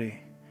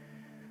maturity.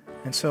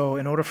 And so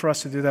in order for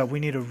us to do that, we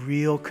need a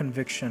real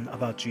conviction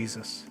about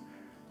Jesus,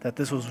 that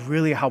this was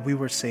really how we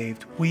were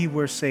saved. We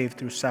were saved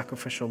through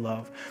sacrificial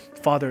love.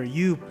 Father,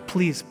 you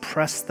please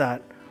press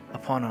that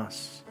upon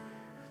us.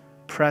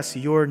 Press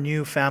your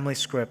new family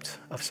script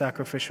of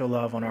sacrificial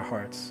love on our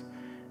hearts,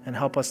 and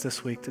help us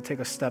this week to take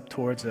a step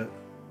towards it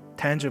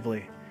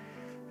tangibly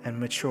and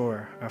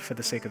mature for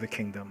the sake of the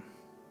kingdom.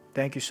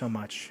 Thank you so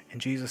much. In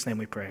Jesus' name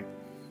we pray.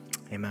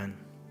 Amen.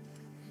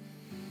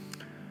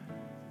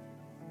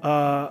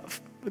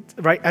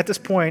 Right at this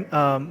point,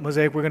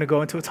 Mosaic, we're going to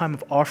go into a time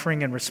of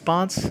offering and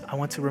response. I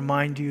want to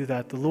remind you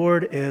that the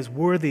Lord is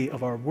worthy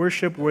of our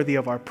worship, worthy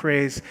of our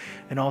praise,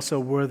 and also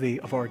worthy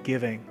of our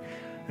giving.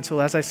 And so,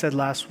 as I said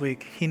last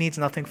week, He needs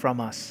nothing from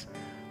us,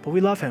 but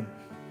we love Him,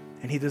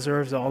 and He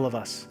deserves all of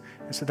us.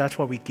 And so that's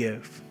why we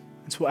give.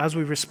 And so as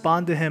we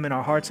respond to Him in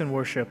our hearts in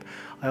worship,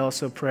 I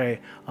also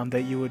pray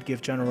that you would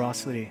give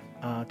generosity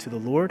to the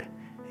Lord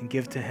and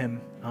give to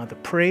Him the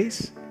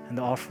praise and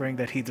the offering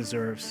that He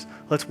deserves.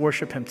 Let's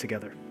worship Him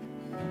together.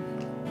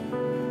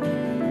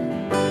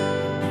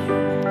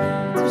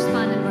 Let's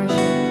respond in worship.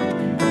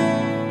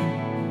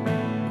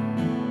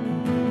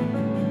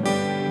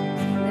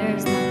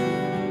 There's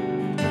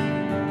nothing.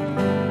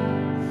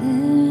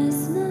 There is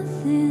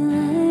nothing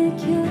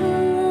like your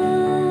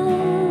love.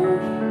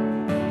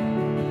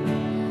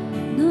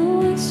 No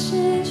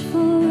exchange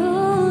for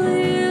all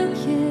you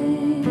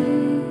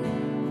gave.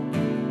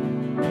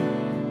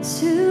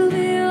 To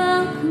be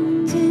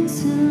welcomed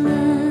into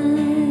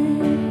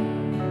life,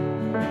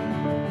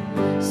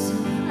 so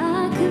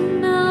I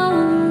can know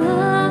a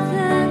love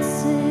that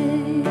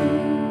saves.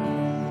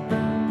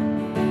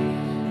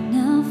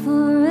 Now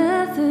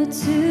forever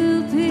to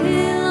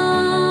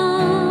belong,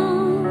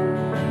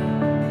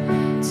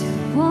 to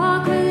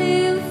walk with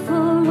you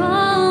for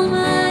all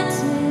my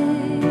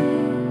days.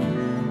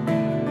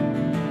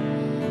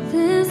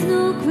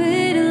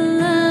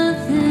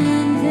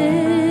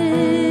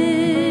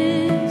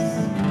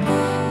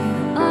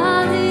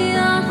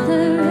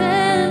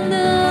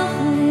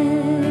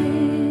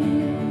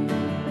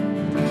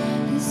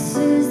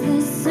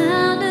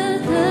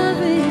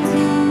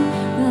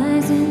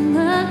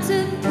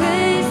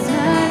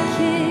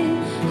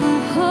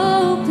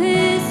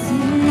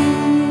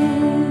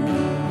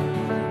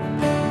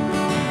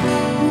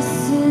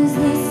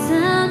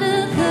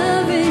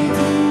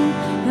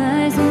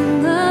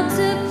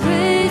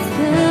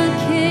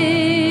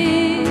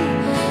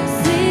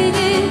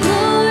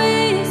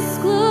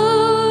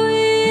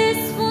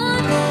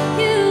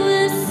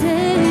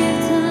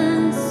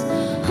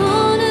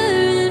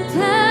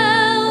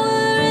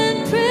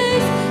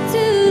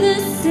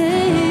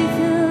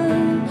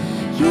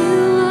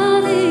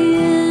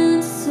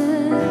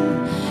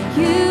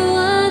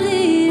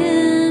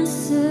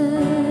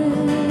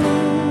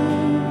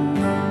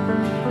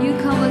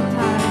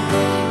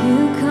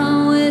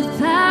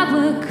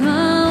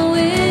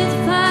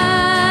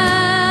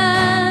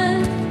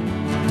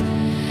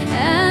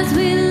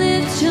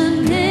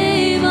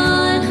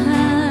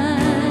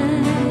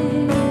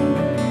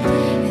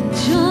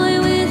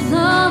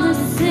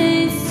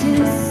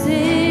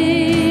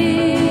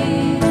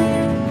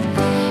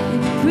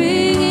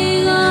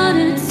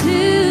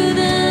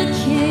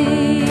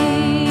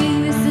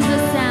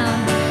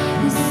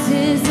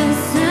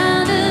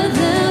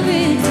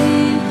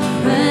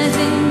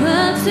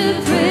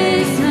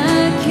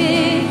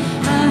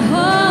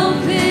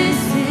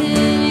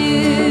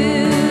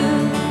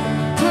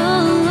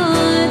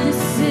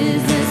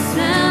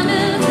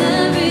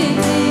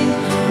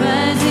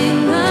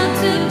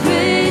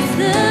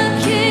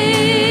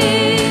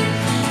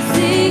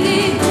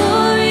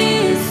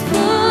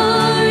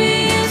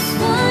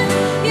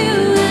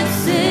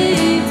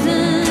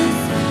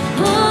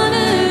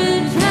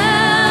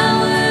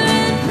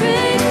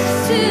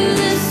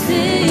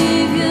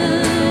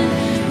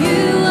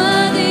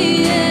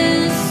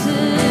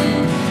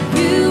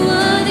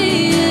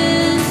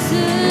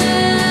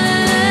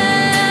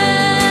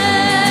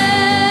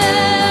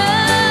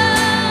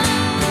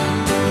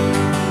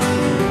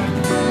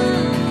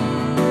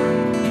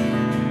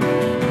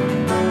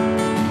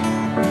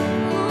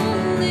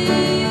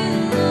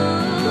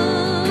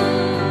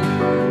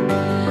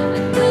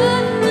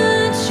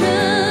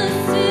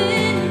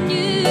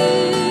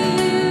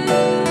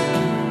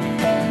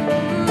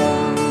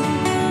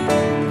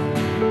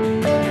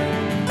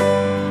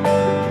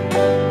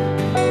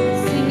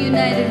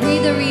 We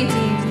the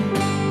redeemed.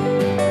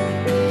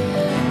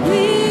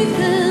 We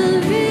the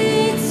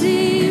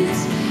redeemed,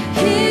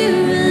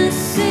 hear us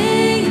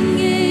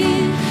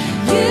singing.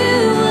 You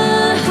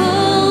are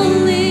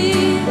holy,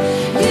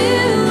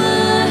 you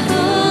are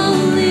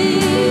holy.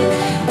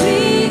 We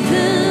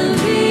the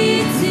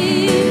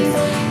redeemed,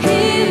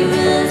 hear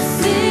us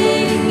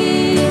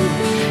singing.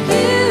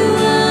 You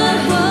are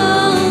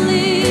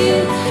holy,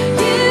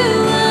 you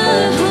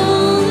are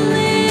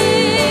holy.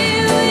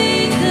 We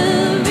the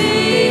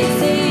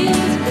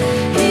redeemed,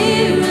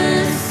 hear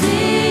us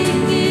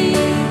singing.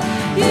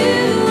 You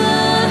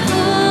are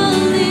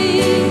holy,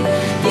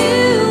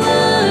 you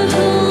are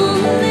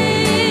holy.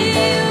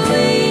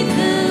 We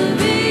the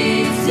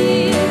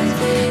redeemed,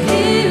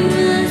 hear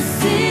us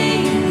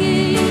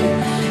singing.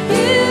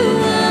 You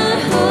are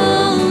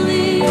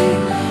holy,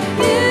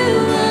 you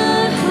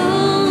are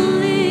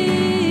holy.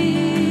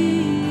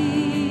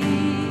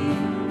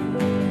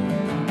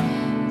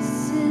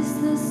 This is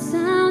the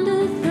sound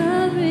of the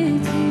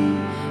redeemed,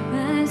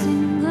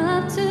 rising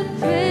up to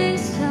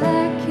praise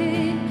our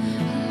King.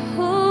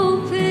 Our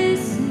hope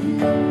is in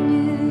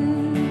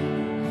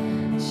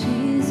you,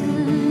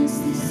 Jesus.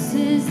 This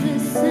is the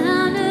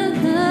sound of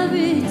the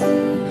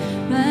redeemed,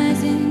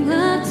 rising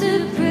up to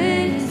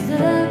praise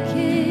the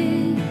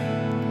King.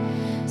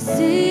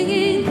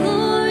 Singing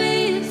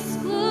glorious,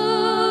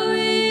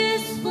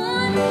 glorious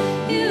one,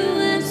 you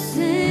have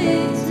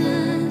saved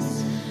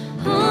us.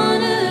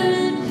 Honor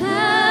and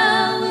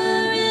power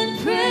and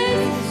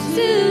praise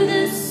to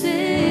the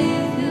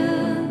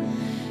Savior.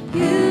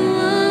 You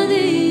are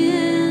the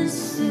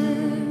answer.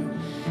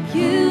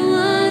 You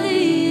are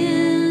the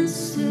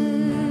answer.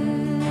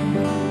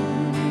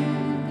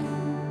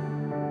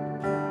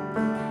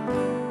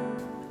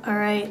 All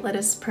right, let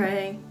us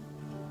pray.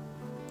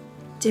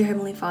 Dear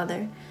Heavenly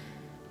Father,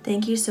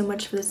 thank you so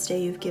much for this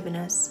day you've given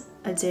us,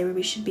 a day where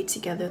we should be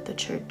together at the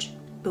church,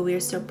 but we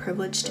are so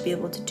privileged to be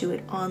able to do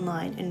it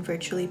online and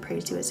virtually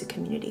praise you as a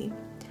community.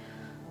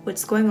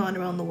 What's going on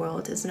around the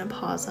world isn't a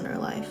pause on our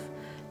life,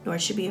 nor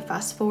should be a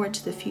fast forward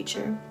to the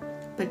future,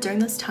 but during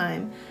this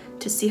time,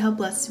 to see how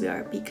blessed we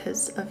are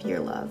because of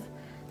your love,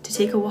 to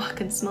take a walk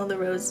and smell the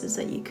roses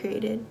that you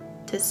created,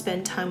 to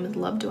spend time with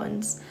loved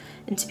ones,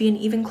 and to be an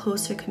even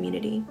closer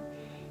community.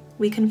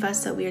 We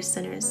confess that we are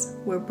sinners,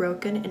 we're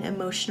broken and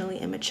emotionally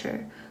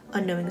immature,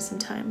 unknowing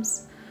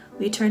sometimes.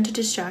 We turn to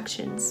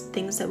distractions,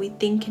 things that we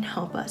think can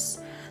help us,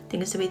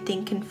 things that we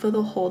think can fill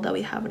the hole that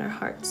we have in our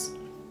hearts.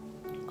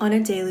 On a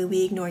daily,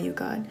 we ignore you,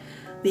 God.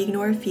 We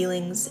ignore our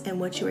feelings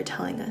and what you are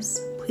telling us.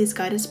 Please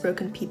guide us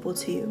broken people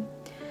to you.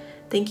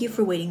 Thank you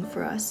for waiting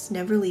for us,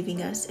 never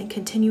leaving us, and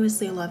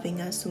continuously loving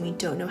us when we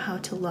don't know how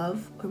to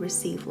love or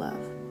receive love.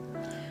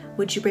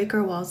 Would you break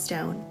our walls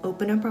down,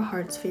 open up our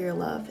hearts for your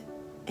love,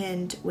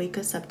 and wake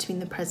us up to be in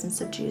the presence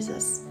of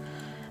Jesus.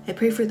 I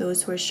pray for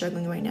those who are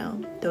struggling right now,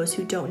 those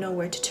who don't know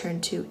where to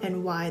turn to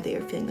and why they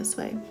are feeling this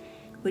way.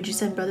 Would you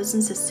send brothers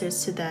and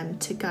sisters to them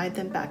to guide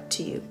them back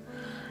to you?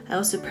 I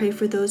also pray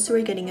for those who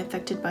are getting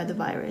affected by the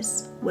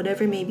virus,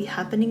 whatever may be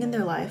happening in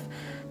their life,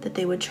 that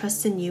they would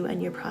trust in you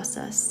and your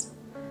process,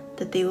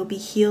 that they will be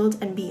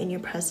healed and be in your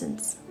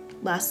presence.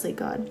 Lastly,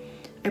 God,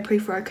 I pray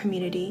for our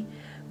community.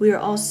 We are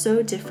all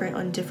so different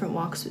on different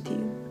walks with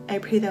you. I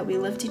pray that we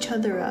lift each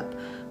other up,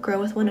 grow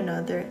with one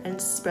another,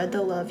 and spread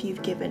the love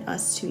you've given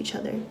us to each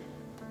other.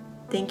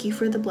 Thank you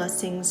for the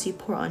blessings you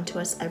pour onto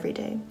us every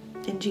day.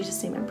 In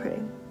Jesus' name I pray.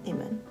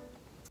 Amen.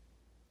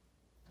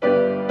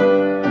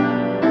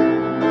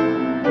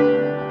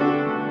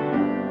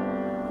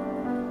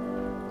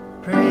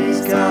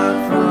 Praise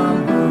God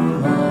from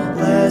whom all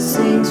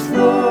blessings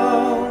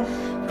flow.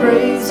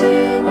 Praise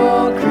Him,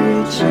 all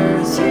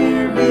creatures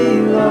here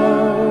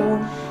below.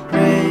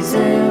 Praise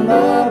Him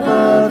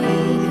above, ye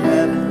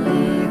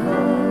heavenly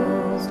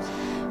hosts.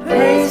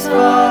 Praise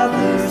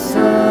Father,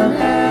 Son,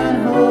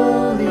 and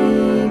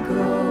Holy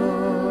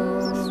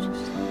Ghost.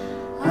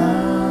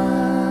 Amen.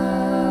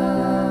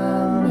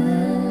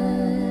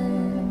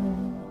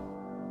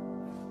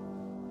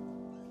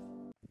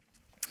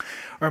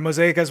 All right,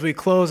 Mosaic, as we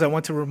close, I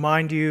want to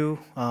remind you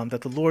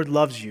that the Lord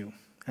loves you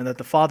and that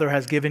the Father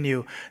has given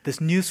you this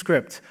new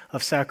script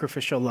of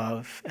sacrificial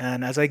love.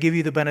 And as I give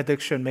you the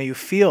benediction, may you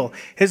feel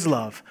His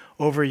love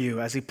over you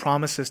as He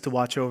promises to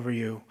watch over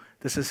you.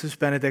 This is His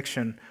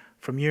benediction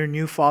from your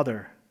new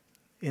Father,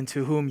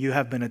 into whom you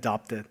have been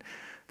adopted.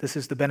 This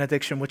is the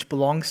benediction which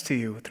belongs to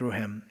you through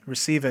Him.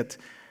 Receive it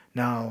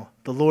now.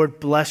 The Lord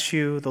bless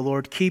you, the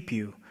Lord keep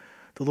you,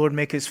 the Lord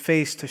make His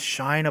face to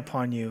shine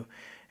upon you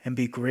and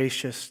be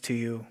gracious to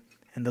you.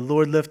 And the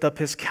Lord lift up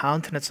His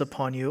countenance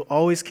upon you,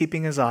 always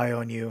keeping His eye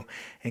on you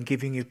and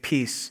giving you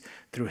peace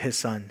through His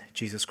Son,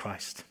 Jesus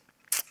Christ.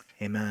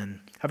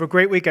 Amen. Have a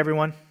great week,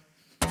 everyone.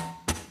 If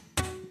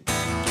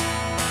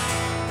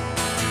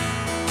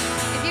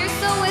you're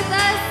still with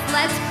us,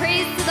 let's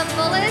praise to the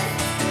fullest.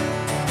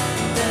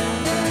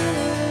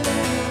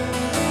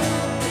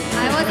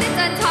 I wasn't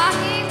done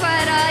talking,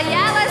 but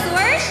yeah, let's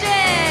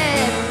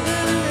worship.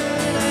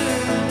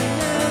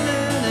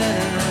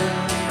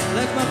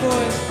 Let my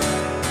voice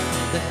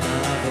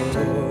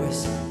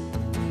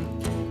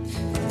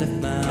lift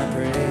my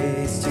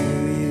praise to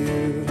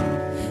you,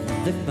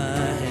 lift my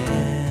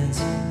hands,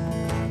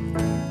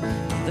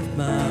 lift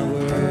my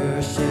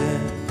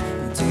worship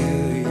to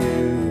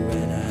you,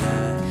 and I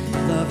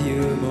love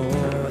you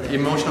more.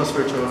 Emotional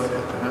Spiritual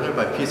Calendar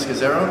by Pete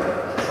Scazzaro.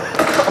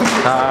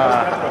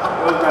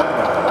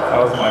 That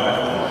was my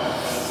bad.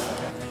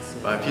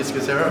 By Pete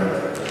Scazzaro.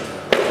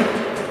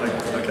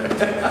 Okay.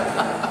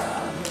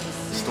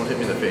 Just don't hit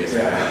me in the face.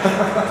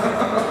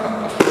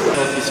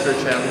 Healthy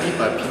Spirituality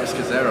by Pete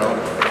Scazzaro.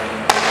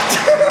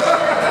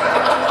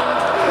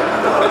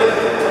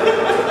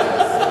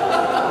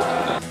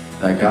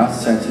 That God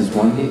sent His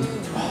only.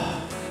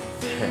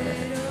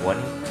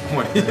 One?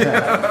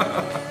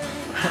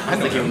 I'm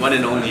thinking one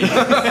and only.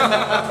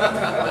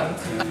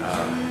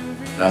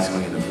 That's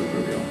going in the book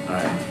review. All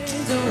right.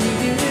 Only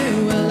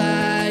you will I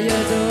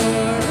adore.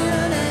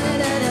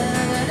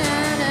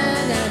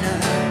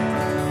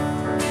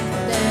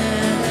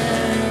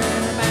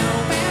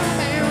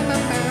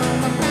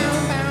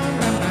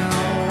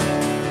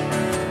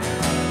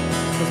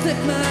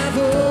 Lift my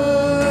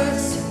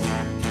voice.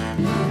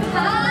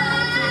 Hi,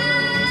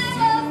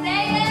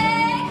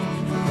 Mosaic!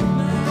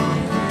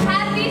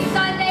 Happy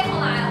Sunday.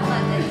 Hold on.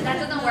 That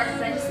doesn't work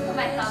because I just put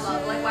my thumb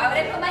up. Like, why would I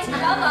put my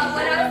thumb up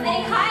when I was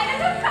saying hi to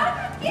the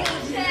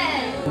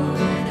congregation?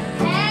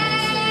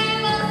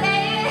 Hey,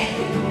 Mosaic!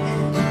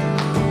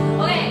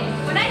 Okay,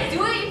 when I do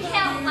it, you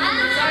can't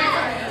laugh. Sorry.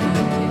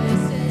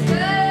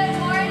 Good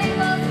morning,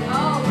 Mosaic.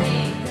 Oh,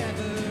 wait.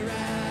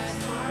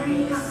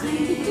 Sorry, guys.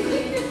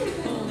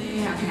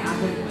 Yeah, okay, I'll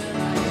do it.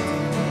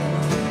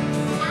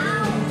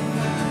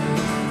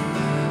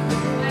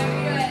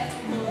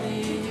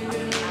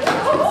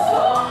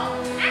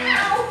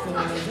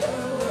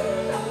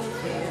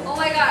 Oh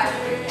my god.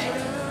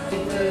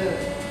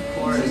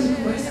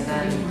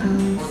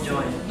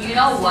 You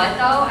know what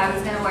though? I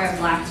was gonna wear a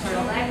black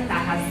turtleneck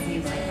that has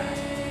sleeves like that.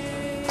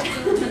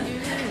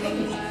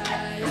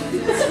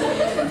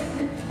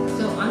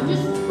 So I'm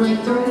just like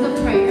during the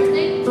prayer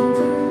thing,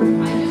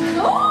 I just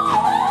oh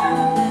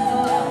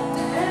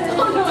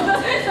no,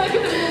 that's not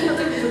gonna be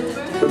another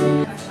blooper.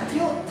 I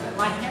feel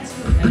my hands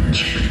feel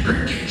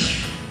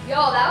Yo,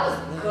 that was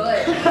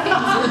good.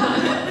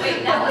 Wait,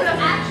 that was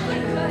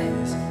actually good.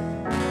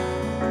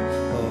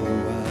 Oh,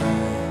 I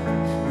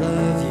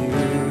love you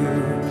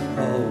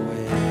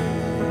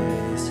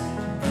always.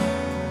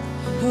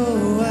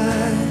 Oh, I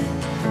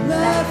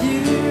love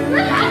you.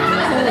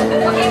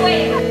 Okay,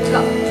 wait,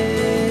 go.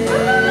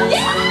 Love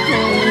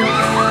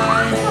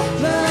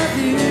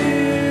you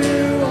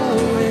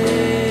always.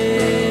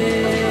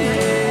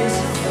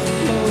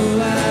 Oh,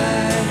 I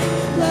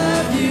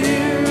love you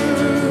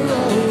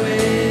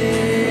always.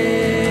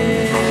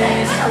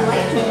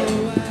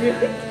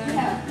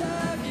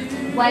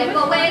 Wipe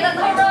away the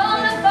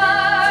coronavirus.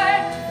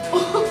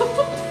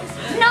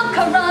 No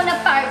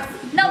coronavirus.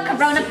 No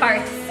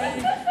coronavirus.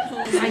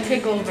 I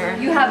take over.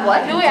 You have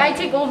what? No, wait, I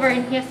take over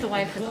and he has to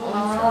wipe his own.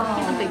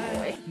 He's a big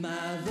boy.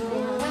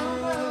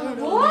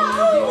 Whoa!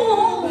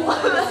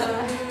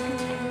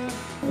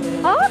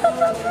 Oh, that's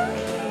so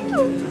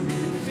cute.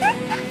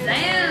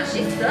 Damn,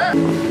 she sucks.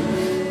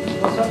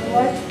 What's up,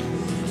 boy?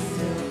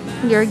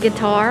 Your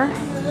guitar.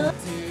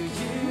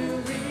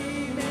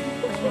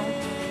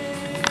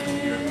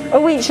 Oh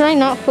wait, should I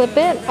not flip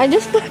it? I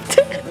just flipped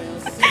it.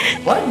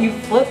 What? You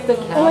flipped the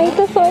camera? Wait,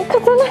 this way,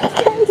 because then I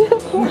can't do it.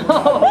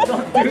 No,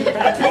 don't do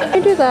that. I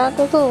do that,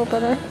 that's a little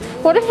better.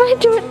 What if I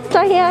do it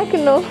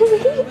diagonally?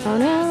 Oh no,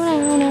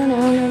 no, no, no,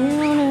 no,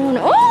 no,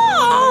 no.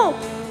 Oh!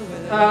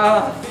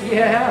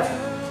 Yeah.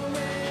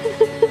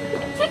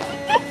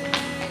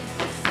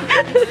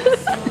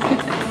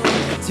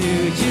 To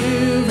you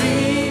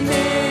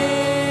remains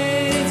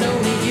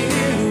only you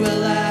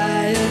will I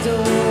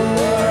adore.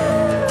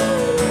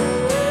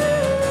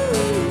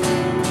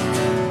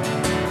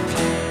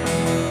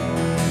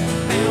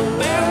 Bow,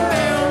 bow,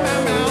 bow,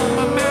 bow,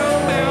 bow, bow,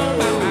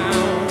 bow,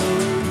 bow.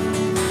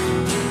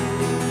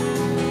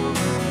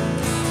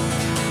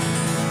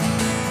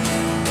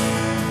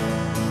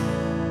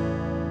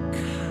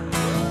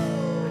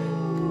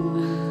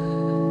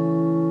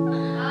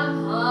 I'm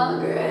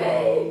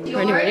hungry.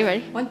 Ready, ready,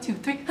 ready. 1, 2,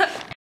 3.